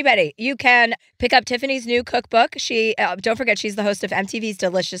 Okay, so anybody, you can pick up Tiffany's new cookbook. She don't forget, she's the host of MTV's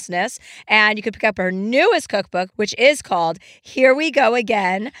Deliciousness, and you can pick up her newest cookbook, which is called Here We Go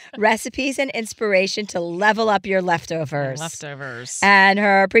Again: Recipes and Inspiration to Level Up Your Leftovers. And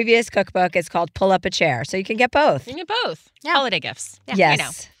her previous cookbook is called Pull Up a Chair. So you can get both. You can get both. Yeah. Holiday gifts. Yeah,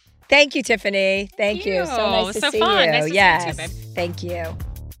 yes. Thank you, Tiffani. Thank you. So nice to see fun. you. Nice to yes. see you too, babe. Thank you.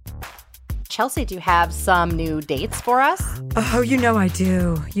 Chelsea, do you have some new dates for us? Oh, I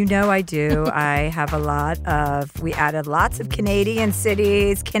do. I have we added lots of Canadian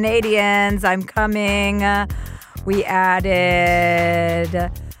cities. Canadians, I'm coming. We added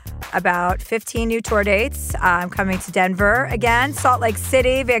about 15 new tour dates. I'm coming to Denver again, Salt Lake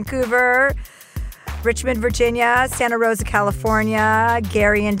City, Vancouver, Richmond, Virginia, Santa Rosa, California,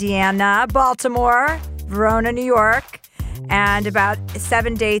 Gary, Indiana, Baltimore, Verona, New York, and about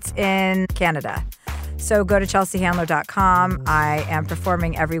 7 dates in Canada. So go to chelseahandler.com. I am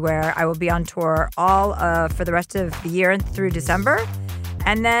performing everywhere. I will be on tour all for the rest of the year and through December.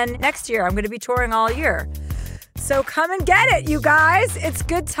 And then next year, I'm going to be touring all year. So come and get it, you guys. It's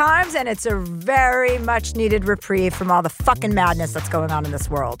good times, and it's a very much needed reprieve from all the fucking madness that's going on in this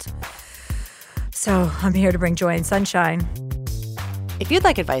world. So I'm here to bring joy and sunshine. If you'd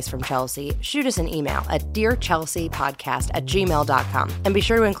like advice from Chelsea, shoot us an email at dearchelseapodcast@gmail.com and be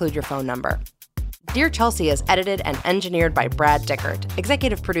sure to include your phone number. Dear Chelsea is edited and engineered by Brad Dickert,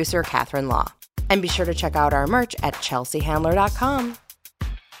 executive producer Catherine Law. And be sure to check out our merch at chelseahandler.com.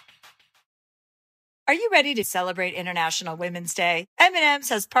 Are you ready to celebrate International Women's Day? M&M's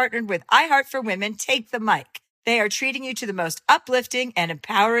has partnered with iHeart for Women Take the Mic. They are treating you to the most uplifting and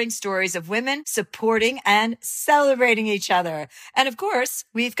empowering stories of women supporting and celebrating each other. And of course,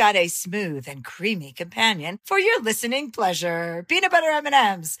 we've got a smooth and creamy companion for your listening pleasure. Peanut butter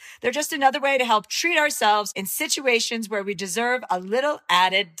M&Ms. They're just another way to help treat ourselves in situations where we deserve a little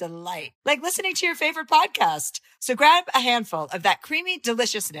added delight, like listening to your favorite podcast. So grab a handful of that creamy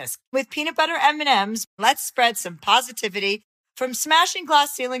deliciousness with peanut butter M&Ms. Let's spread some positivity. From smashing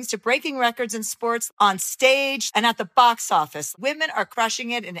glass ceilings to breaking records in sports, on stage and at the box office, women are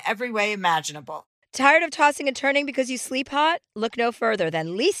crushing it in every way imaginable. Tired of tossing and turning because you sleep hot? Look no further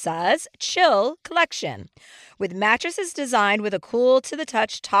than Lisa's Chill Collection. With mattresses designed with a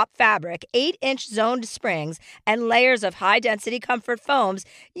cool-to-the-touch top fabric, 8-inch zoned springs, and layers of high-density comfort foams,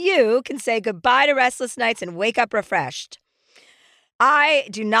 you can say goodbye to restless nights and wake up refreshed. I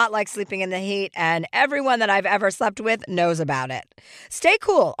do not like sleeping in the heat, and everyone that I've ever slept with knows about it. Stay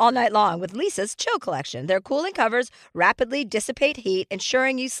cool all night long with Lisa's Chill Collection. Their cooling covers rapidly dissipate heat,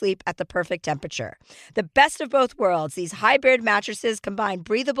 ensuring you sleep at the perfect temperature. The best of both worlds, these hybrid mattresses combine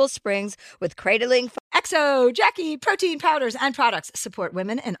breathable springs with cradling. XO, Jackie, protein powders and products support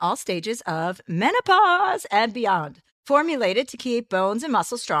women in all stages of menopause and beyond. Formulated to keep bones and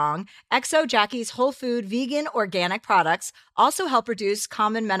muscles strong, XO Jackie's whole food vegan organic products also help reduce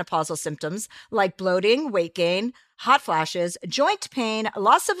common menopausal symptoms like bloating, weight gain, hot flashes, joint pain,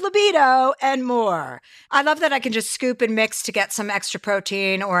 loss of libido, and more. I love that I can just scoop and mix to get some extra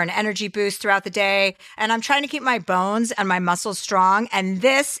protein or an energy boost throughout the day. And I'm trying to keep my bones and my muscles strong, and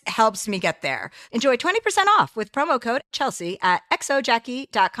this helps me get there. Enjoy 20% off with promo code Chelsea at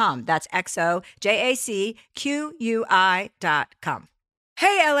xojackie.com. That's XOJACQUI.com.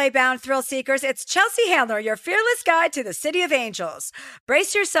 Hey, LA-bound thrill seekers, it's Chelsea Handler, your fearless guide to the City of Angels.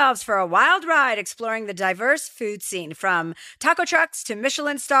 Brace yourselves for a wild ride exploring the diverse food scene, from taco trucks to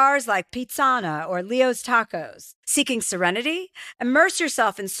Michelin stars like Pizzana or Leo's Tacos. Seeking serenity? Immerse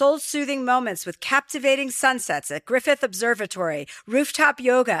yourself in soul-soothing moments with captivating sunsets at Griffith Observatory, rooftop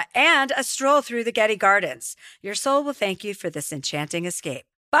yoga, and a stroll through the Getty Gardens. Your soul will thank you for this enchanting escape.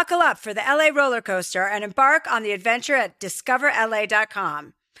 Buckle up for the LA roller coaster and embark on the adventure at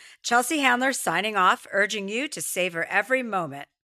discoverla.com. Chelsea Handler signing off, urging you to savor every moment.